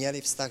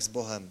měli vztah s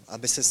Bohem,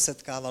 aby se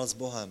setkával s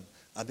Bohem,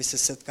 aby se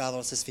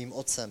setkával se svým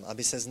otcem,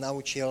 aby se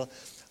naučil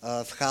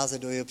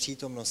vcházet do jeho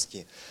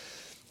přítomnosti.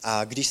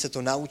 A když se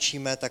to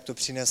naučíme, tak to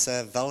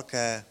přinese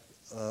velké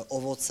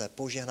ovoce,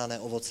 požehnané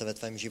ovoce ve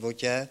tvém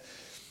životě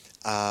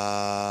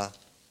a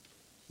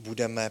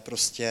budeme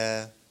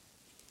prostě,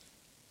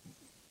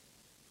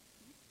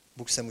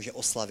 Bůh se může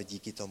oslavit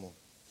díky tomu.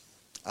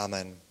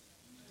 Amen.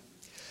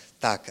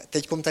 Tak,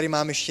 teďkom tady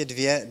mám ještě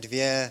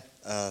dvě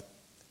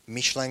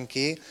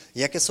myšlenky,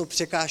 jaké jsou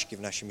překážky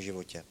v našem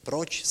životě.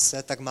 Proč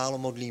se tak málo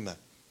modlíme?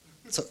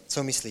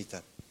 Co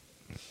myslíte?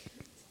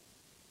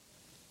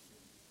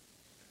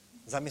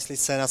 Zamyslit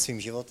se nad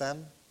svým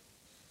životem.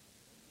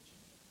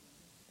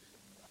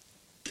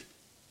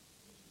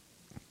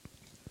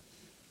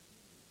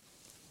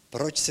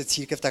 Proč se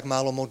církev tak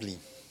málo modlí?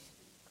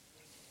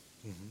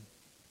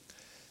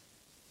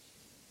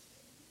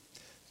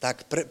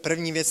 Tak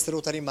první věc,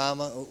 kterou tady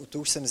mám,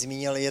 tu už jsem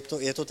zmínil,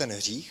 je to ten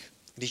hřích,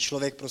 když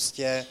člověk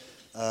prostě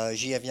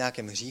žije v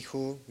nějakém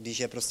hříchu, když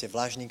je prostě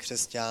vlažný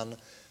křesťan,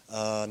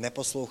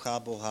 neposlouchá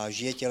Boha,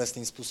 žije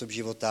tělesný způsob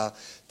života,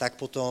 tak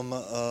potom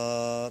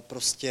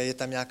prostě je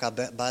tam nějaká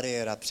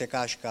bariéra,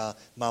 překážka,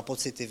 má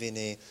pocity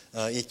viny,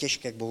 je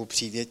těžké k Bohu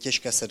přijít, je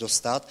těžké se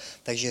dostat.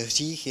 Takže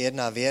hřích je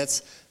jedna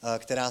věc,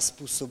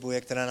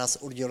 která nás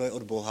odděluje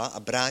od Boha a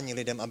brání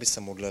lidem, aby se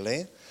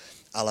modlili,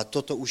 ale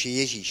toto už je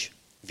Ježíš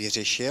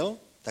vyřešil,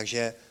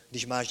 takže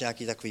když máš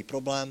nějaký takový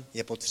problém,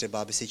 je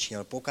potřeba, aby si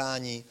činil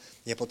pokání,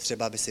 je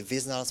potřeba, aby si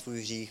vyznal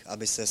svůj hřích,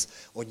 aby ses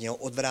od něho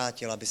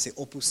odvrátil, aby si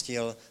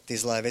opustil ty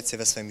zlé věci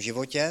ve svém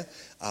životě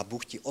a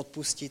Bůh ti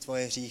odpustí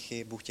tvoje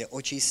hříchy, Bůh tě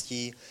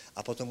očistí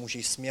a potom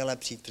můžeš směle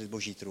přijít před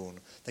Boží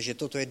trůn. Takže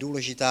toto je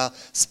důležitá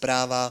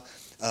zpráva,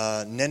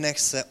 nenech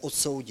se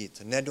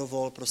odsoudit,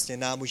 nedovol prostě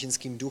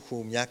náboženským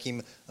duchům,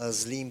 nějakým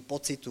zlým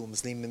pocitům,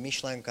 zlým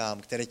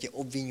myšlenkám, které tě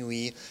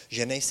obvinují,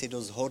 že nejsi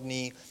dost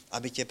hodný,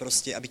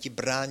 aby ti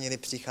bránili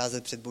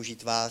přicházet před Boží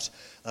tvář.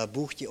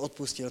 Bůh ti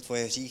odpustil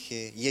tvoje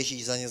hříchy,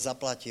 Ježíš za ně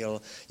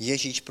zaplatil,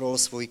 Ježíš prolil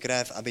svůj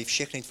krev, aby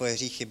všechny tvoje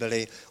hříchy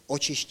byly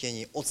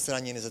očištěny,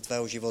 odstraněny ze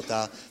tvého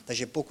života.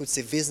 Takže pokud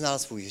si vyznal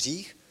svůj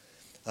hřích,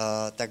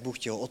 tak Bůh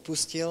ti ho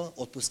odpustil,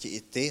 odpustí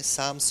i ty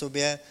sám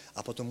sobě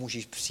a potom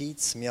můžeš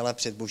přijít směle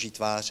před Boží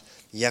tvář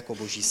jako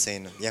Boží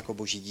syn, jako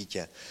Boží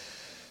dítě.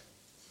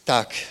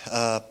 Tak,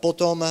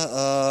 potom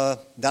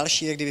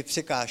další je kdyby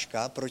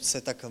překážka, proč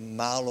se tak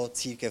málo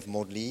církev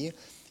modlí,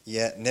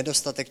 je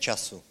nedostatek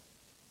času.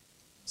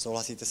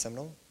 Souhlasíte se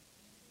mnou?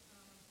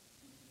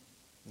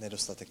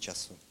 Nedostatek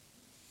času.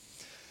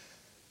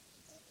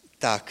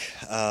 Tak,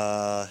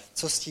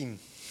 co s tím?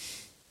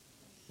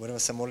 Budeme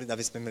se modlit,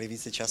 aby jsme měli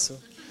více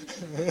času?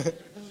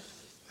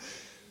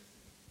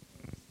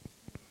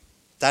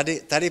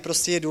 Tady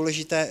prostě je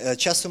důležité,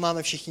 času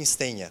máme všichni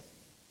stejně.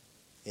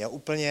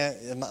 Úplně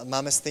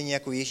máme stejně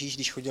jako Ježíš,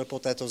 když chodil po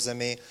této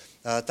zemi.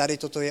 Tady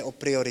toto je o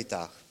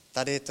prioritách.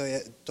 Tady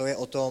to je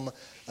o tom,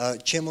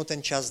 čemu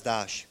ten čas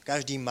dáš.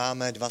 Každý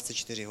máme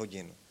 24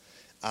 hodin.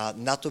 A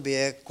na tobě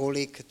je,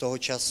 kolik toho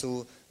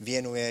času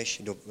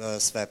věnuješ do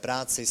své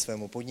práci,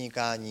 svému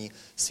podnikání,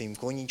 svým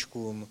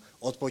koníčkům,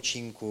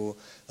 odpočinku,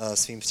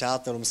 svým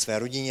přátelům, své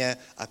rodině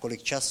a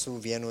kolik času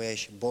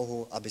věnuješ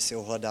Bohu, aby si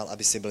ho hledal,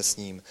 aby si byl s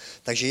ním.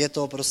 Takže je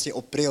to prostě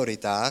o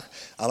prioritách,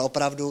 ale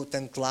opravdu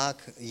ten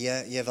tlak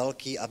je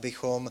velký,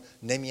 abychom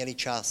neměli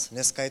čas.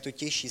 Dneska je to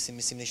těžší, si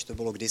myslím, než to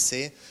bylo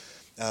kdysi,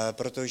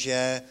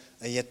 protože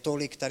je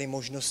tolik tady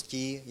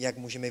možností, jak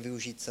můžeme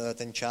využít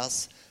ten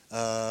čas.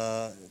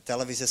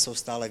 Televize jsou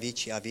stále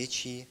větší a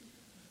větší,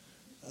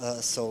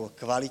 jsou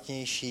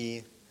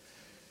kvalitnější,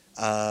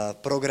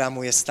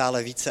 programu je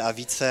stále více a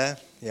více,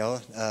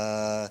 jo?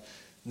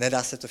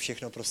 Nedá se to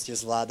všechno prostě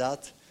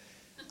zvládat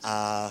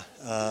a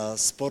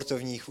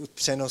sportovních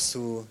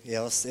přenosů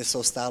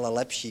jsou stále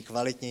lepší,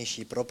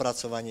 kvalitnější,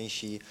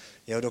 propracovanější,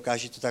 jo?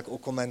 Dokáží to tak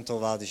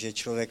okomentovat, že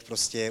člověk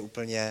prostě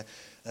úplně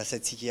se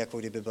cítí, jako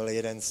kdyby byl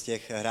jeden z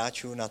těch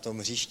hráčů na tom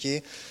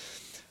hřišti.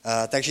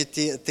 Takže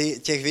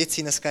těch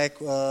věcí dneska je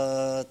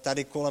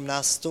tady kolem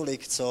nás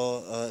tolik,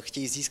 co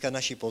chtějí získat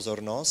naši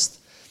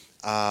pozornost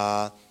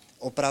a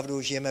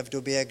opravdu žijeme v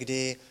době,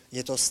 kdy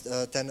je to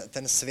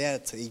ten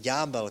svět, i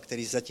ďábel,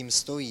 který zatím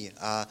stojí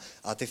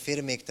a ty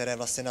firmy, které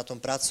vlastně na tom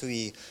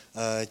pracují,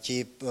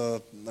 ti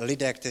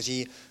lidé,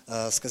 kteří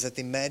skrze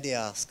ty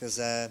média,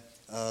 skrze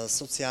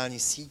sociální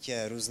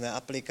sítě, různé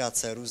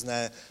aplikace,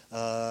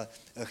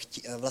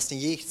 vlastně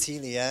jejich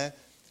cíl je,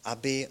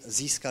 aby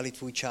získali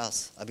tvůj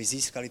čas, aby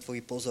získali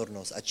tvoji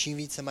pozornost. A čím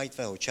více mají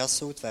tvého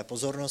času, tvé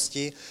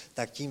pozornosti,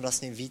 tak tím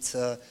vlastně víc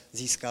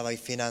získávají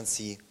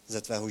financí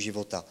ze tvého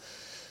života.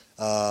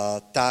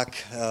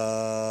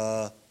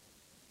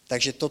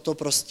 Takže toto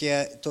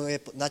prostě,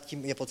 nad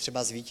tím je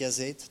potřeba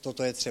zvítězit,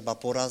 toto je třeba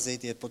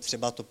porazit, je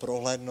potřeba to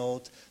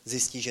prohlédnout,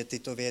 zjistit, že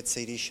tyto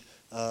věci, když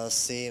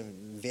si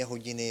 2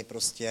 hodiny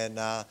prostě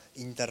na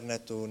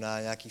internetu,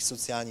 na nějakých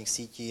sociálních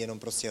sítích jenom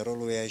prostě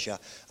roluješ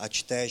a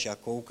čteš a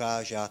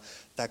koukáš,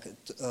 tak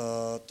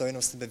to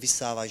jenom z tebe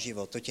vysává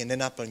život, to tě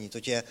nenaplní,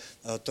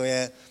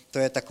 to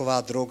je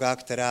taková droga,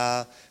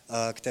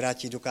 která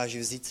ti dokáže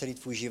vzít celý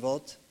tvůj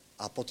život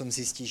a potom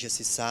zjistíš, že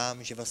jsi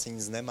sám, že vlastně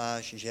nic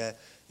nemáš,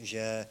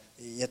 že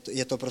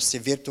je to prostě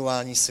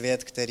virtuální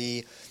svět,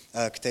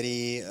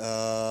 který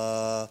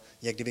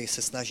jak kdyby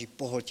se snaží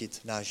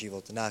pohltit náš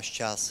život, náš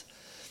čas.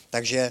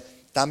 Takže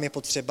tam je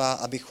potřeba,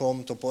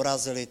 abychom to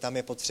porazili, tam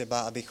je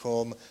potřeba,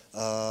 abychom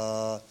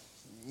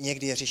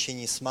někdy je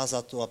řešení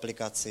smazat tu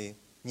aplikaci,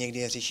 někdy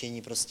je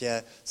řešení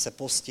prostě se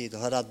postit,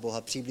 hledat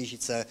Boha,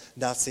 přiblížit se,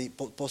 dát si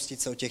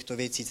postit se o těchto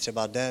věcí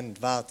třeba den,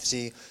 2,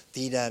 3,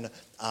 týden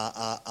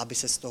a aby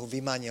se z toho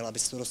vymanil, aby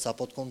se to dostal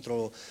pod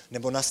kontrolu,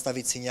 nebo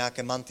nastavit si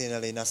nějaké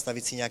mantinely,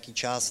 nastavit si nějaký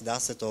čas, dá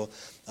se to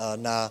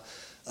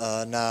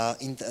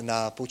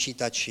na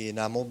počítači,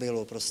 na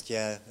mobilu,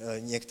 prostě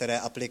některé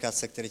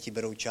aplikace, které ti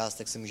berou čas,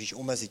 tak si můžeš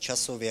omezit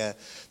časově.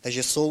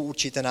 Takže jsou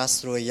určité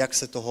nástroje,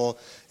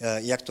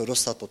 jak to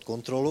dostat pod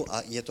kontrolu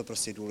a je to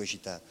prostě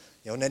důležité.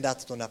 Jo,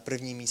 nedat to na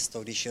první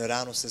místo, když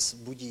ráno se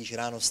budíš,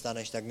 ráno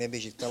vstaneš, tak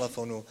neběžit k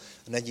telefonu,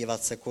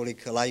 nedívat se,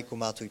 kolik lajků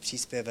má tvůj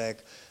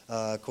příspěvek,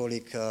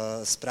 kolik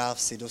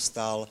zpráv si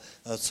dostal,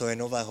 co je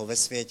nového ve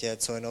světě,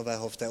 co je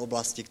nového v té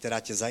oblasti, která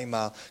tě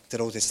zajímá,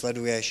 kterou ty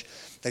sleduješ.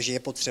 Takže je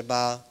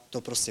potřeba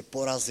to prostě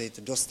porazit,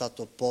 dostat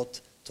to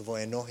pod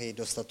tvoje nohy,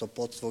 dostat to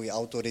pod tvoji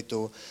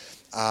autoritu.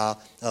 A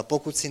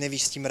pokud si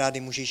nevíš s tím rady,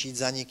 můžeš jít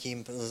za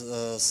někým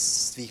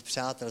z tvých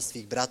přátel, z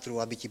tvých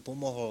bratrů, aby ti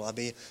pomohl,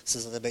 aby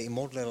se za tebe i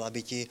modlil,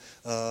 aby ti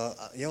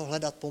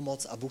hledat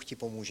pomoc a Bůh ti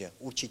pomůže.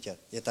 Určitě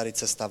je tady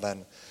cesta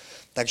ven.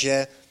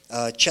 Takže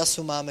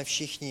času máme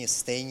všichni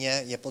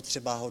stejně, je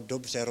potřeba ho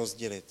dobře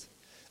rozdělit.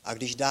 A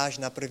když dáš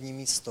na první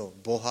místo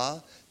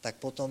Boha, tak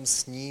potom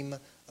s ním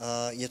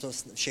je to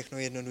všechno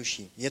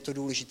jednodušší. Je to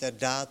důležité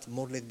dát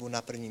modlitbu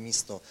na první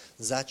místo.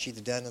 Začít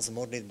den s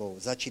modlitbou,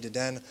 začít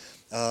den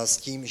s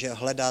tím, že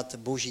hledat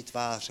Boží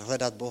tvář,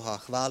 hledat Boha,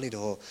 chválit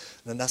ho,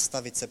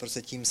 nastavit se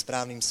prostě tím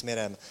správným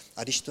směrem.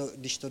 A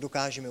když to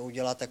dokážeme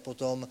udělat, tak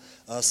potom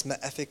jsme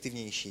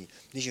efektivnější.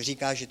 Když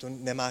říkáš, že to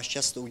nemáš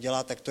čas to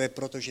udělat, tak to je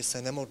proto, že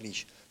se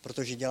nemodlíš,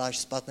 protože děláš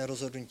špatné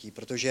rozhodnutí,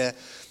 protože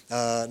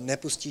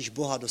nepustíš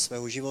Boha do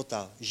svého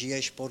života,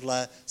 žiješ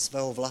podle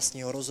svého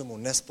vlastního rozumu,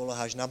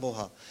 nespoléháš na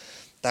Boha.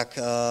 Tak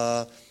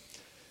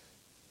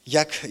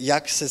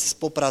jak se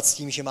poprat s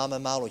tím, že máme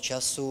málo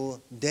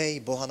času, dej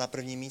Boha na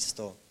první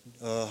místo,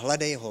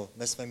 hledej ho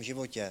ve svém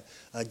životě,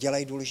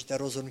 dělej důležité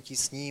rozhodnutí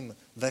s ním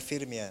ve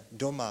firmě,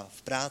 doma,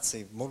 v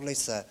práci, modli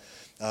se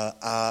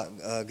a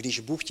když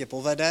Bůh tě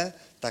povede,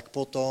 tak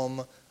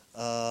potom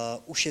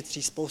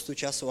ušetří spoustu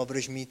času a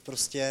budeš mít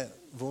prostě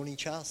volný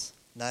čas.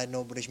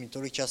 Najednou budeš mít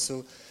tolik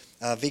času.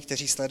 Vy,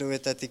 kteří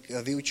sledujete ty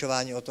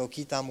vyučování o toho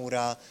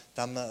Kitamura,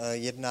 tam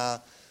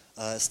jedna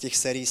z těch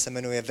sérií se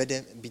jmenuje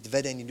Být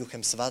vedený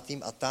Duchem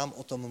Svatým a tam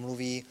o tom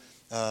mluví,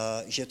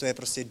 že to je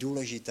prostě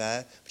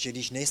důležité, protože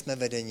když nejsme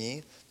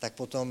vedeni, tak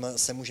potom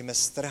se můžeme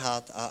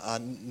strhat a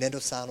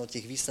nedosáhnout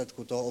těch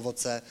výsledků toho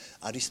ovoce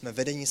a když jsme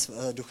vedeni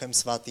Duchem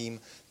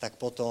Svatým, tak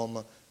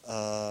potom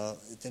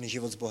ten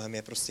život s Bohem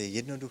je prostě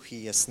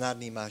jednoduchý, je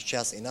snadný, máš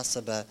čas i na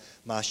sebe,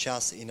 máš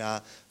čas i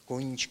na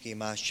koníčky,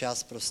 máš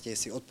čas prostě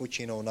si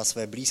odpočinout na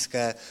své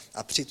blízké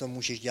a přitom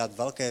můžeš dělat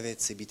velké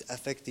věci, být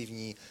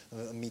efektivní,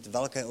 mít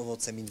velké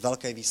ovoce, mít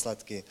velké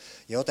výsledky.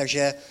 Jo,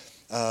 takže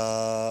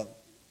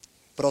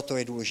proto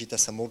je důležité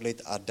se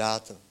modlit a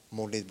dát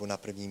modlitbu na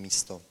první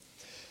místo.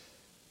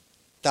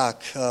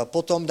 Tak,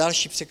 potom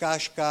další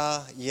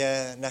překážka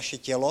je naše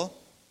tělo.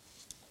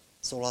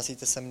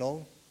 Souhlasíte se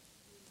mnou?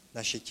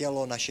 Naše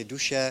tělo, naše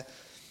duše.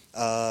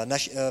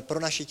 Pro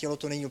naše tělo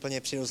to není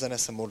úplně přirozené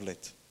se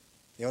modlit.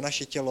 Jo,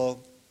 naše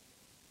tělo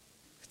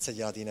chce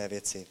dělat jiné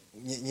věci.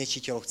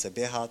 Něčí tělo chce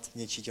běhat,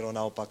 něčí tělo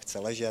naopak chce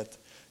ležet.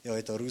 Jo,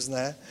 je to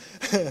různé.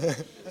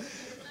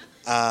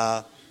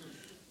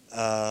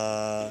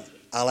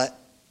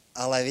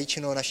 Ale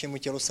většinou našemu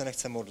tělu se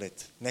nechce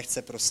modlit.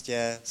 Nechce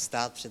prostě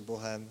stát před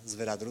Bohem,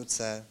 zvedat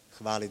ruce,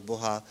 chválit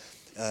Boha.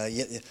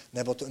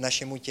 Nebo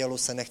našemu tělu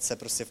se nechce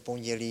prostě v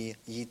pondělí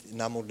jít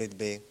na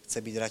modlitby,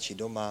 chce být radši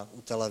doma,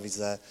 u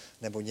televize,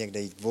 nebo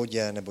někde jít k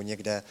vodě, nebo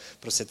někde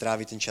prostě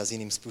trávit ten čas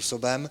jiným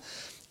způsobem.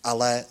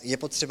 Ale je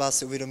potřeba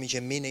si uvědomit,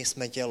 že my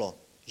nejsme tělo.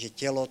 Že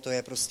tělo to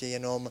je prostě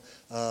jenom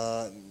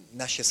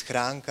naše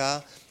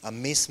schránka a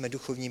my jsme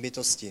duchovní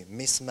bytosti,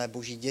 my jsme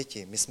Boží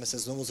děti, my jsme se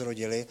znovu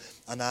zrodili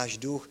a náš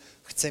duch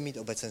chce mít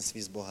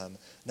obecenství s Bohem.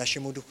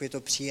 Našemu duchu je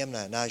to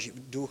příjemné, náš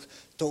duch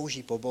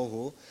touží po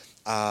Bohu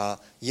a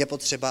je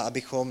potřeba,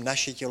 abychom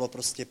naše tělo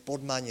prostě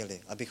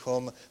podmanili,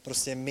 abychom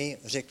prostě my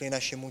řekli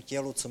našemu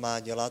tělu, co má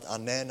dělat a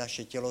ne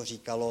naše tělo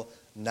říkalo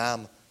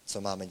nám,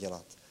 co máme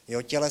dělat.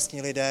 Jo,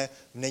 tělesní lidé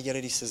v neděli,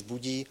 když se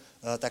zbudí,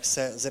 tak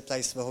se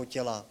zeptají svého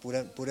těla,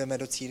 půjdeme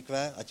do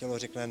církve a tělo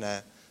řekne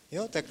ne.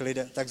 Jo,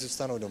 tak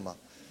zůstanou doma.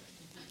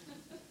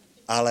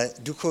 Ale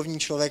duchovní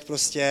člověk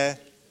prostě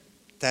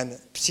ten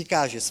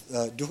přikáže.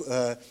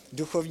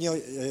 Duchovního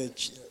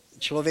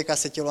člověka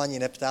se tělo ani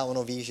neptá,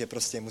 ono ví, že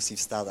prostě musí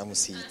vstát a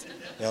musí jít.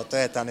 Jo, to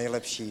je ta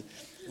nejlepší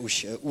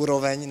už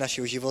úroveň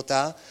našeho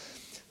života.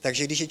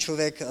 Takže když je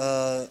člověk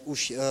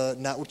už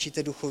na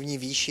určité duchovní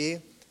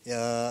výši,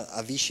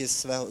 a výši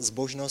své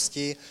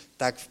zbožnosti,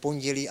 tak v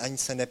pondělí ani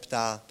se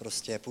neptá,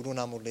 prostě půjdu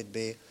na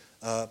modlitby,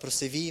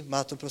 prostě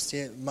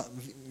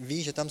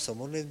ví, že tam jsou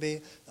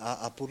modlitby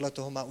a podle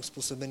toho má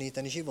uspůsobený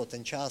ten život,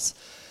 ten čas.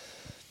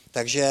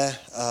 Takže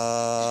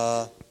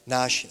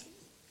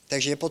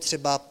je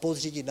potřeba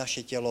podřídit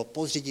naše tělo,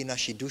 podřídit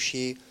naši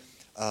duši.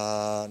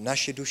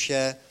 Naše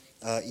duše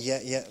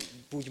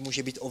buď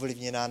může být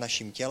ovlivněná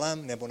naším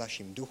tělem nebo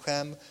naším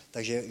duchem,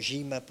 takže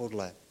žijeme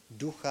podle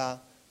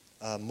ducha,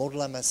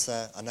 modleme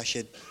se a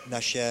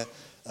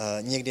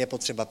někdy je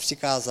potřeba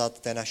přikázat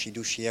té naší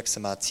duši, jak se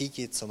má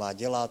cítit, co má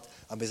dělat,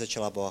 aby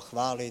začala Boha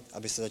chválit,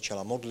 aby se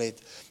začala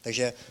modlit.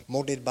 Takže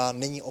modlitba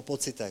není o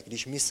pocitech.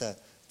 Když my se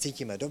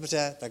cítíme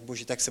dobře, tak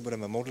Bože, tak se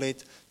budeme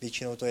modlit.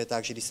 Většinou to je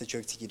tak, že když se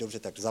člověk cítí dobře,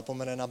 tak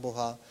zapomene na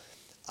Boha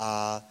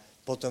a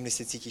potom, když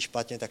se cítí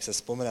špatně, tak se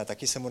vzpomene,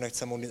 taky se mu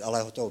nechce modlit,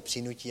 ale ho toho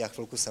přinutí a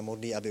chvilku se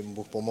modlí, aby mu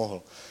Bůh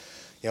pomohl.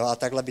 Jo, a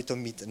takhle by to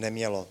mít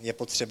nemělo. Je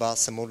potřeba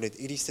se modlit,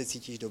 i když se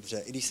cítíš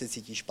dobře, i když se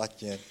cítíš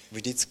špatně,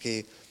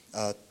 vždycky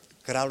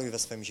králuj ve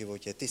svém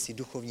životě, ty jsi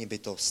duchovní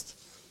bytost.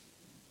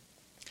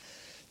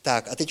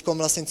 Tak a teď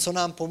vlastně, co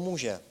nám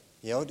pomůže,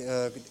 jo,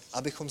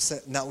 abychom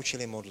se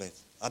naučili modlit,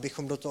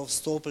 abychom do toho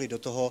vstoupili,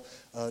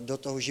 do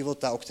toho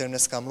života, o kterém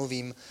dneska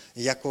mluvím,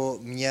 jako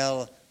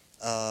měl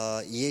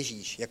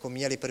Ježíš, jako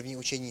měli první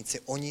učeníci,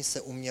 oni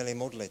se uměli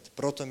modlit,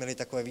 proto měli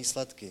takové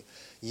výsledky.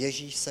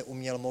 Ježíš se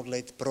uměl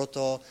modlit,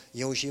 proto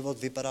jeho život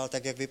vypadal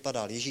tak, jak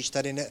vypadal. Ježíš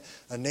tady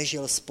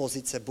nežil z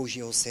pozice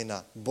Božího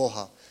syna,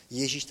 Boha.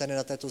 Ježíš tady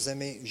na této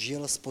zemi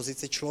žil z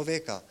pozice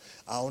člověka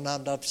a on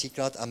nám dal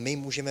příklad a my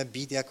můžeme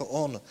být jako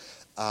on.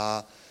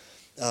 A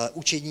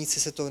učedníci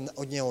se to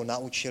od něho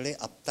naučili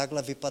a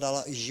takhle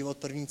vypadala i život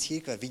první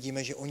církve.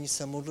 Vidíme, že oni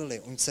se modlili,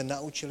 oni se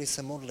naučili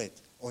se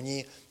modlit.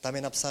 Tam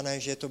je napsané,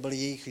 že to byl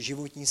jejich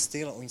životní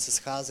styl, oni se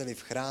scházeli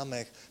v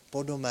chrámech,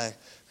 po domech,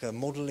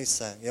 modlili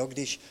se. Jo?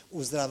 Když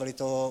uzdravili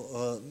toho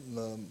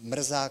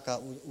mrzáka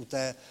u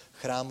té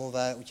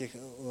chrámové, u těch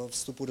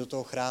vstupů do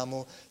toho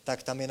chrámu,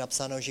 tak tam je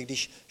napsáno, že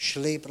když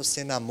šli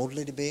prostě na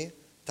modlitby,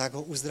 tak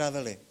ho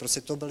uzdravili.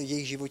 Prostě to byl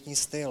jejich životní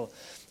styl.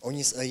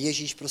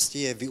 Ježíš prostě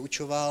je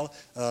vyučoval.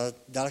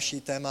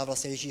 Další téma,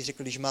 vlastně Ježíš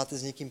řekl, když máte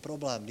s někým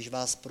problém, když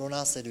vás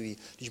pronásledují,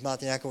 když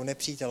máte nějakou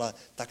nepřítele,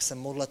 tak se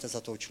modlete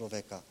za toho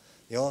člověka.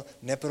 Jo?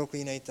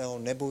 Neproklínejte ho,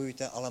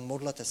 nebojujte, ale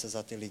modlete se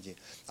za ty lidi.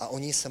 A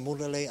oni se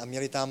modlili a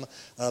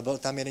byl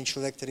tam jeden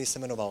člověk, který se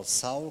jmenoval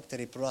Saul,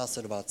 který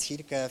pronásledoval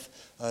církev,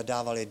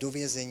 dával je do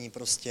vězení,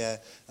 prostě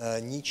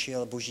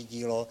ničil boží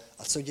dílo.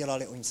 A co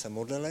dělali? Oni se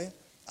modlili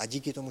a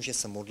díky tomu, že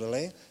se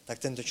modlili, tak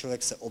tento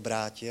člověk se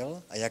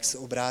obrátil a jak se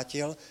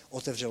obrátil,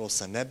 otevřelo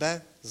se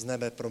nebe, z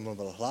nebe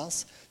promluvil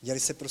hlas, děli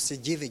se prostě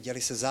divy,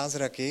 děli se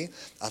zázraky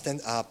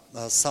a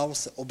Saul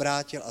se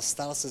obrátil a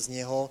stal se z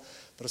něho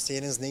prostě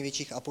jeden z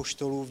největších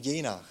apoštolů v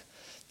dějinách.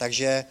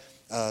 Takže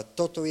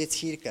toto je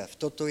církev,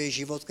 toto je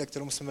život, ke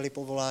kterému jsme byli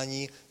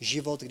povoláni,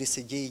 život, kdy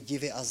se dějí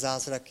divy a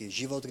zázraky,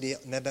 život, kdy je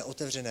nebe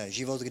otevřené,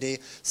 život, kdy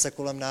se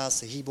kolem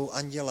nás hýbou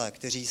anděle,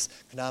 kteří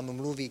k nám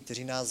mluví,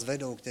 kteří nás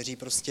vedou, kteří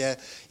prostě,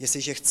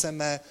 jestliže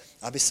chceme,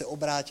 aby se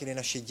obrátili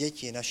naše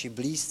děti, naši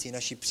blízcí,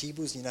 naši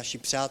příbuzní, naši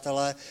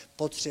přátelé,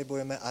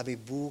 potřebujeme, aby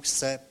Bůh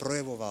se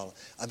projevoval,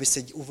 aby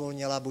se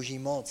uvolnila boží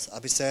moc,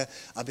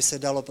 aby se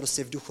dalo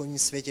prostě v duchovním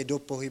světě do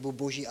pohybu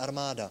boží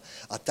armáda.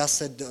 A ta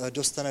se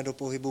dostane do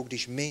pohybu,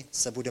 když my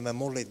se budeme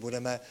modlit,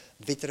 budeme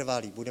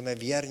vytrvalí, budeme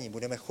věrní,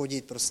 budeme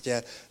chodit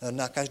prostě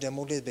na každé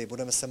modlitby,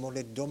 budeme se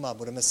modlit doma,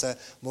 budeme se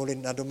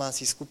modlit na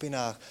domácích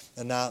skupinách,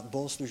 na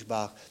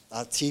bohoslužbách.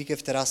 A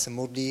církev, která se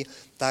modlí,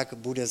 tak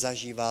bude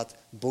zažívat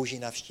boží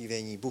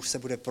navštívení. Bůh se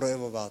bude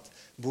projevovat,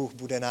 Bůh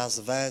bude nás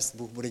vést,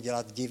 Bůh bude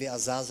dělat divy a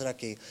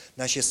zázraky.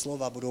 Naše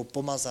slova budou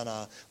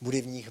pomazaná,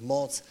 bude v nich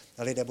moc,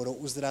 lidé budou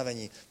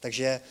uzdraveni.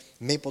 Takže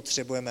my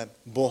potřebujeme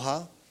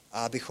Boha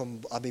a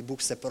aby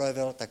Bůh se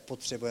projevil, tak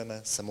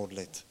potřebujeme se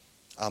modlit.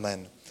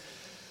 Amen.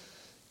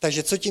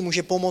 Takže co ti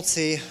může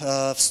pomoci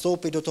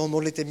vstoupit do toho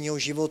modlitevního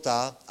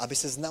života, aby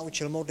se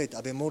naučil modlit,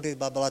 aby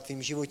modlitba byla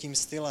tvým životním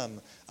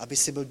stylem, aby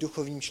si byl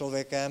duchovním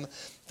člověkem,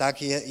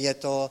 tak je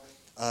to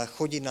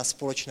chodit na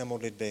společné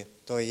modlitby.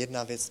 To je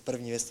jedna věc,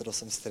 první věc, kterou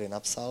jsem si tady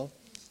napsal,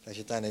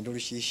 takže to je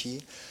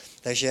nejdůležitější.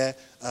 Takže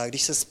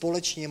když se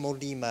společně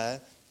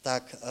modlíme,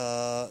 tak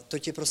to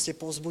tě prostě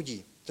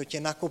povzbudí, to tě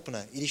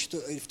nakopne. I když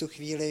v tu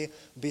chvíli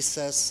by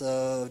ses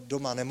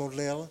doma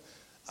nemodlil,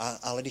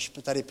 ale když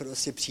tady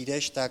prostě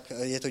přijdeš, tak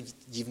je to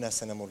divné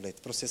se nemodlit.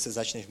 Prostě se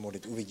začneš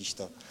modlit, uvidíš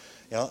to.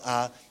 Jo?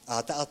 A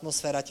ta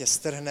atmosféra tě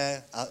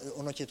strhne a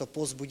ono tě to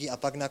povzbudí a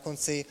pak na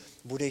konci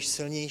budeš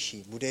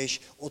silnější,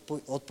 budeš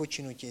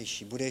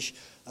odpočinutější, budeš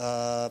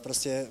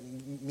prostě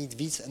mít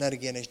víc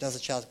energie než na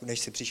začátku, než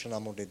jsi přišel na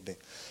modlitby.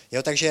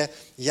 Jo? Takže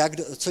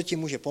co ti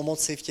může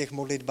pomoci v těch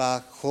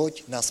modlitbách?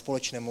 Choď na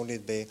společné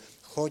modlitby,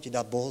 choď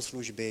na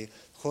bohoslužby,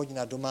 choď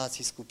na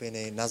domácí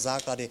skupiny, na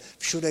základy,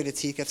 všude, kde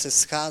církev se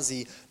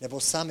schází, nebo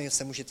sami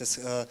se můžete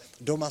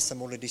doma se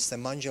modlit, když jste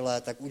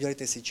manželé, tak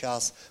udělejte si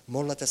čas,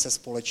 modlete se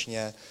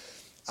společně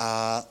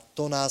a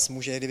to nás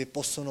může kdyby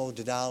posunout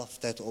dál v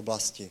této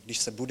oblasti, když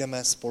se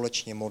budeme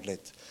společně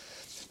modlit.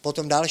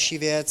 Potom další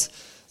věc,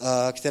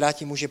 která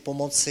ti může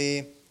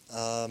pomoci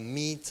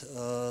mít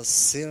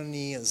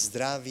silný,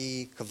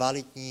 zdravý,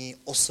 kvalitní,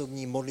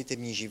 osobní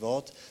modlitevní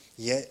život,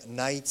 je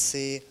najít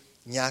si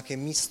nějaké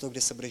místo,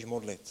 kde se budeš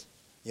modlit.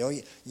 Jo?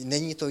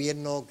 Není to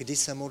jedno, kdy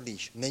se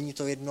modlíš, není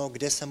to jedno,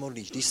 kde se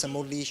modlíš. Když se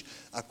modlíš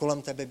a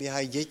kolem tebe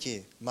běhají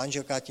děti,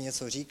 manželka ti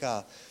něco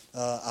říká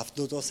a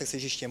do toho se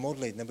chceš ještě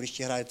modlit, nebo když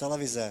ti hraje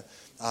televize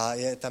a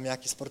je tam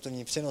nějaký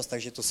sportovní přenos,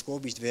 takže to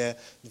skloubíš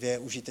dvě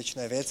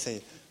užitečné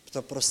věci,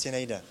 to prostě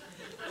nejde.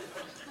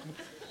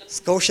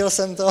 Zkoušel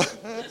jsem to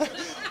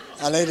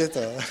a nejde to.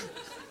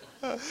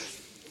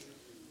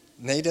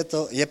 Nejde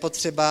to, je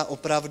potřeba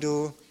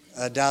opravdu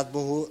dát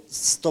Bohu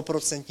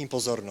 100%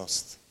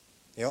 pozornost.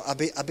 Jo?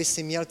 Aby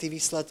si měl ty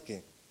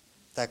výsledky,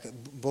 tak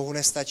Bohu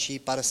nestačí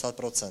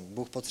 50%,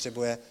 Bůh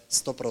potřebuje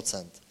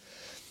 100%.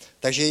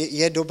 Takže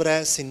je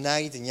dobré si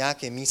najít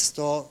nějaké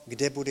místo,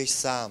 kde budeš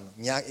sám.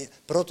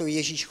 Proto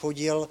Ježíš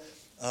chodil,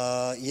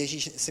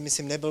 Ježíš si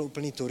myslím nebyl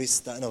úplný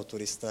turista,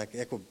 tak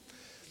jako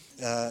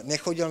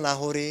nechodil na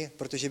hory,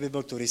 protože by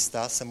byl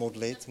turista se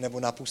modlit, nebo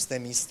na pusté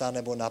místa,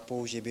 nebo na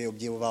poušť, že by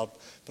obdivoval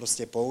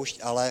prostě poušť,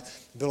 ale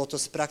bylo to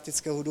z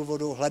praktického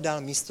důvodu,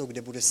 hledal místo,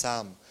 kde bude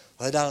sám.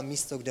 Hledal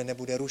místo, kde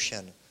nebude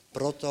rušen.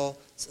 Proto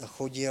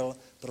chodil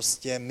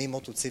prostě mimo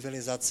tu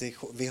civilizaci,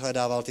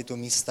 vyhledával tyto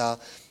místa,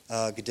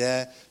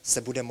 kde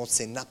se bude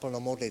moci naplno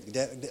modlit,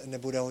 kde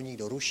nebude ho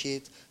nikdo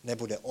rušit,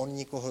 nebude on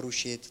nikoho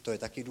rušit, to je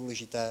taky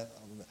důležité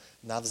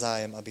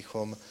navzájem,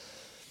 abychom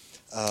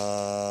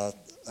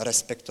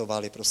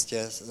respektovali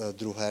prostě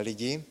druhé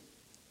lidi.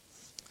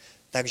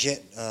 Takže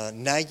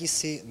najdi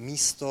si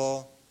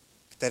místo,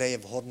 které je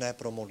vhodné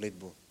pro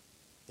modlitbu.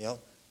 Jo?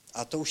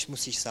 A to už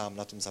musíš sám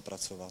na tom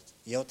zapracovat.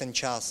 Jo? Ten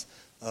čas.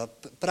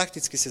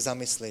 Prakticky si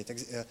zamysli. Tak,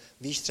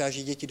 víš třeba,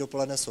 že děti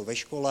dopoledne jsou ve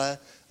škole,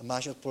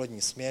 máš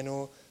odpolední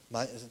směnu,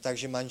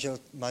 takže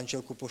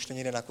manželku pošle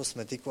někde na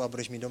kosmetiku a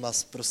budeš mít doma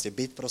prostě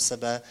byt pro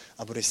sebe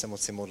a budeš se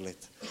moci modlit.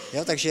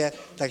 Jo?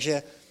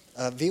 Takže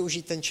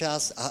využít ten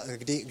čas,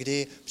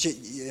 kdy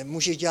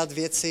můžeš dělat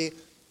věci,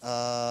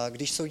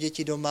 když jsou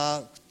děti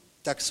doma,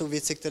 tak jsou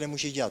věci, které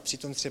můžeš dělat.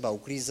 Přitom třeba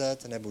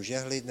uklízet, nebo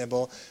žehlit,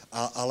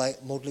 ale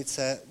modlit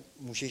se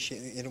můžeš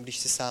jenom když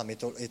jsi sám,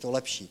 je to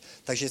lepší.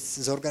 Takže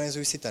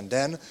zorganizuj si ten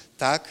den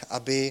tak,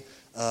 aby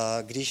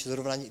když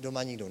zrovna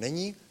doma nikdo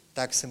není,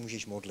 tak se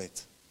můžeš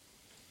modlit.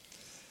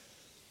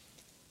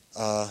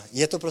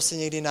 Je to prostě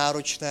někdy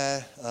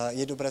náročné,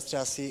 je dobré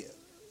třeba si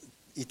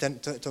i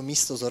to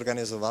místo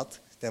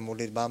zorganizovat, té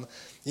modlitbám.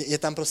 Je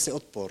tam prostě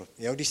odpor.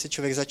 Jo? Když se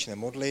člověk začne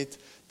modlit,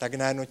 tak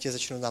najednou tě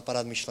začnou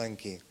napadat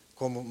myšlenky.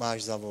 Komu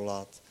máš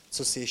zavolat,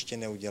 co jsi ještě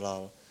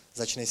neudělal,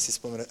 začneš si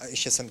vzpomínat, a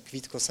ještě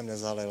kvítko jsem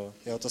nezalil.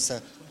 Jo?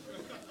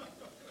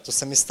 To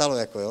se mi stalo,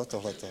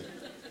 tohleto.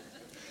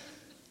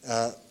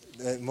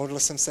 Modlil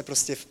jsem se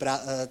prostě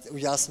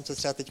udělal jsem to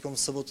třeba teď v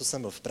sobotu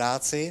jsem byl v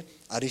práci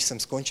a když jsem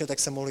skončil, tak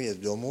jsem mohl jít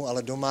domů,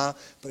 ale doma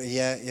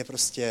je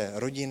prostě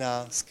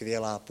rodina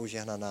skvělá,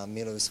 požehnaná,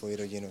 miluju svoji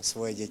rodinu,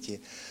 svoje děti,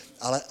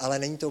 ale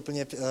není to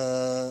úplně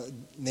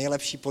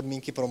nejlepší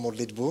podmínky pro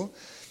modlitbu,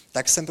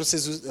 tak jsem prostě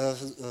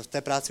v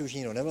té práci už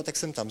nikdo nebyl, tak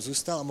jsem tam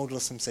zůstal a modlil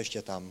jsem se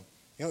ještě tam.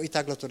 Jo, i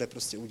takhle to jde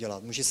prostě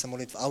udělat. Můžeš se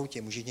modlit v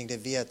autě, můžeš někde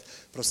vyjet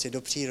prostě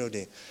do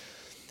přírody.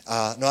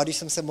 A když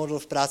jsem se modlil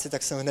v práci,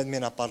 tak jsem hned mě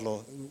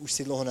napadlo, už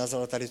si dlouho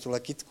nazval tady tuhle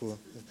kytku.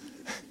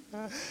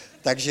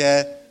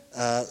 Takže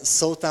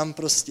jsou tam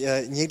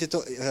prostě, někdy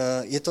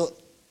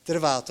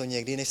trvá to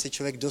někdy, než se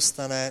člověk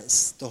dostane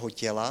z toho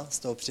těla, z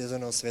toho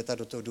přirozeného světa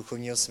do toho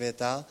duchovního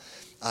světa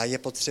a je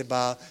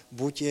potřeba,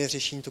 buď je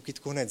řešení tu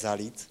kytku hned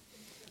zalít,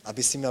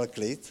 aby si měl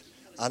klid,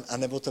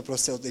 anebo to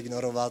prostě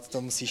odignorovat,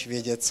 to musíš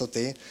vědět, co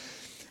ty,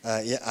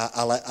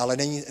 ale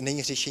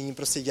není řešení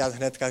prostě dělat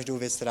hned každou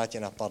věc, která tě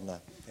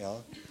napadne.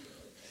 Jo?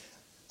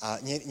 A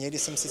někdy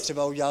jsem si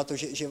třeba udělal to,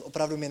 že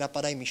opravdu mi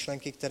napadají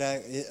myšlenky,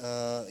 které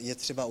je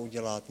třeba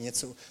udělat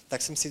něco,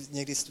 tak jsem si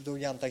někdy to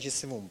udělám tak, že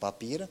si vemu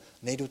papír,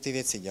 nejdu ty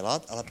věci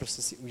dělat, ale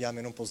prostě si udělám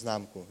jenom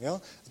poznámku.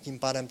 Jo? A tím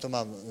pádem to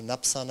mám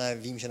napsané,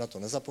 vím, že na to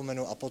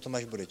nezapomenu a potom,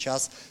 až bude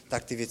čas,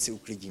 tak ty věci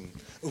uklidím.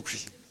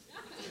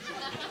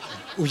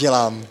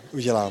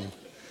 Udělám.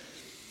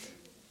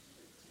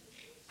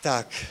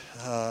 Tak.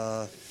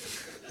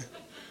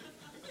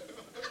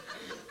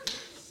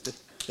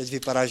 Teď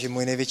vypadá, že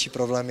můj největší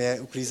problém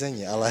je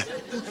uklízení, ale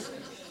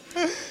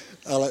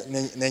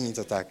není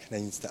to tak.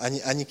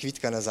 Ani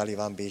kvítka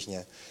nezalívám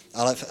běžně.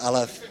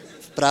 Ale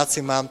v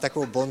práci mám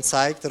takovou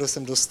bonsai, kterou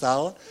jsem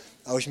dostal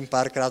a už mi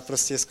párkrát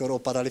prostě skoro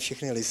opadaly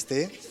všechny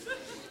listy,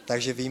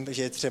 takže vím,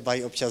 že je třeba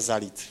ji občas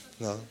zalít.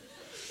 No.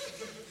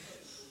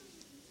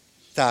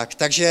 Tak,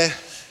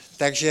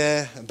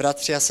 takže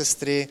bratři a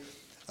sestry,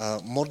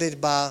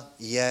 modlitba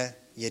je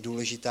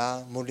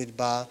důležitá,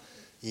 modlitba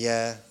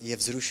je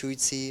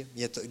vzrušující,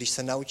 když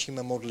se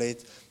naučíme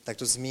modlit, tak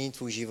to změní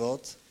tvůj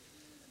život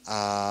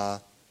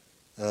a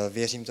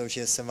věřím tomu,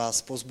 že jsem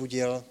vás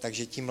povzbudil,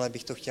 takže tímhle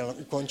bych to chtěl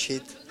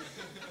ukončit.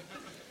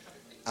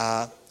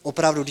 A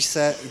opravdu,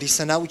 když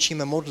se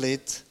naučíme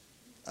modlit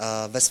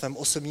ve svém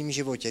osobním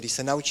životě, když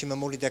se naučíme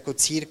modlit jako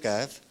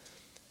církev,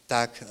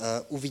 tak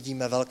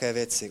uvidíme velké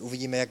věci.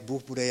 Uvidíme, jak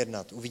Bůh bude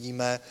jednat.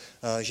 Uvidíme,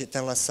 že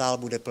tenhle sál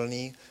bude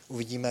plný.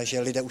 Uvidíme, že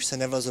lidé už se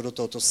nevlezou do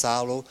tohoto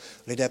sálu.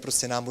 Lidé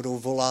prostě nám budou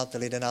volat,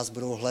 lidé nás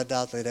budou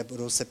hledat, lidé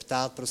budou se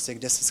ptát, prostě,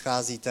 kde se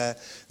scházíte,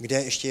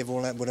 kde ještě je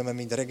volné. Budeme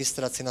mít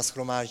registraci na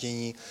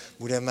shromáždění,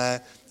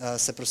 budeme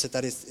se prostě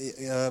tady,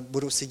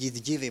 budou se dít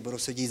divy, budou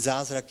se dít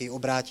zázraky,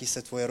 obrátí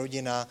se tvoje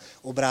rodina,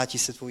 obrátí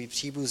se tvoji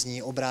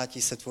příbuzní,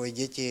 obrátí se tvoje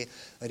děti.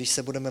 Když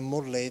se budeme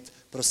modlit,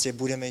 prostě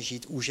budeme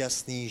žít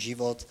úžasný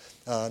život,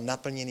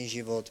 naplněný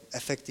život,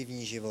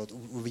 efektivní život,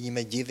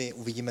 uvidíme divy,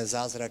 uvidíme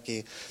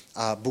zázraky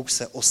a Bůh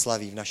se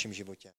oslaví v našem životě.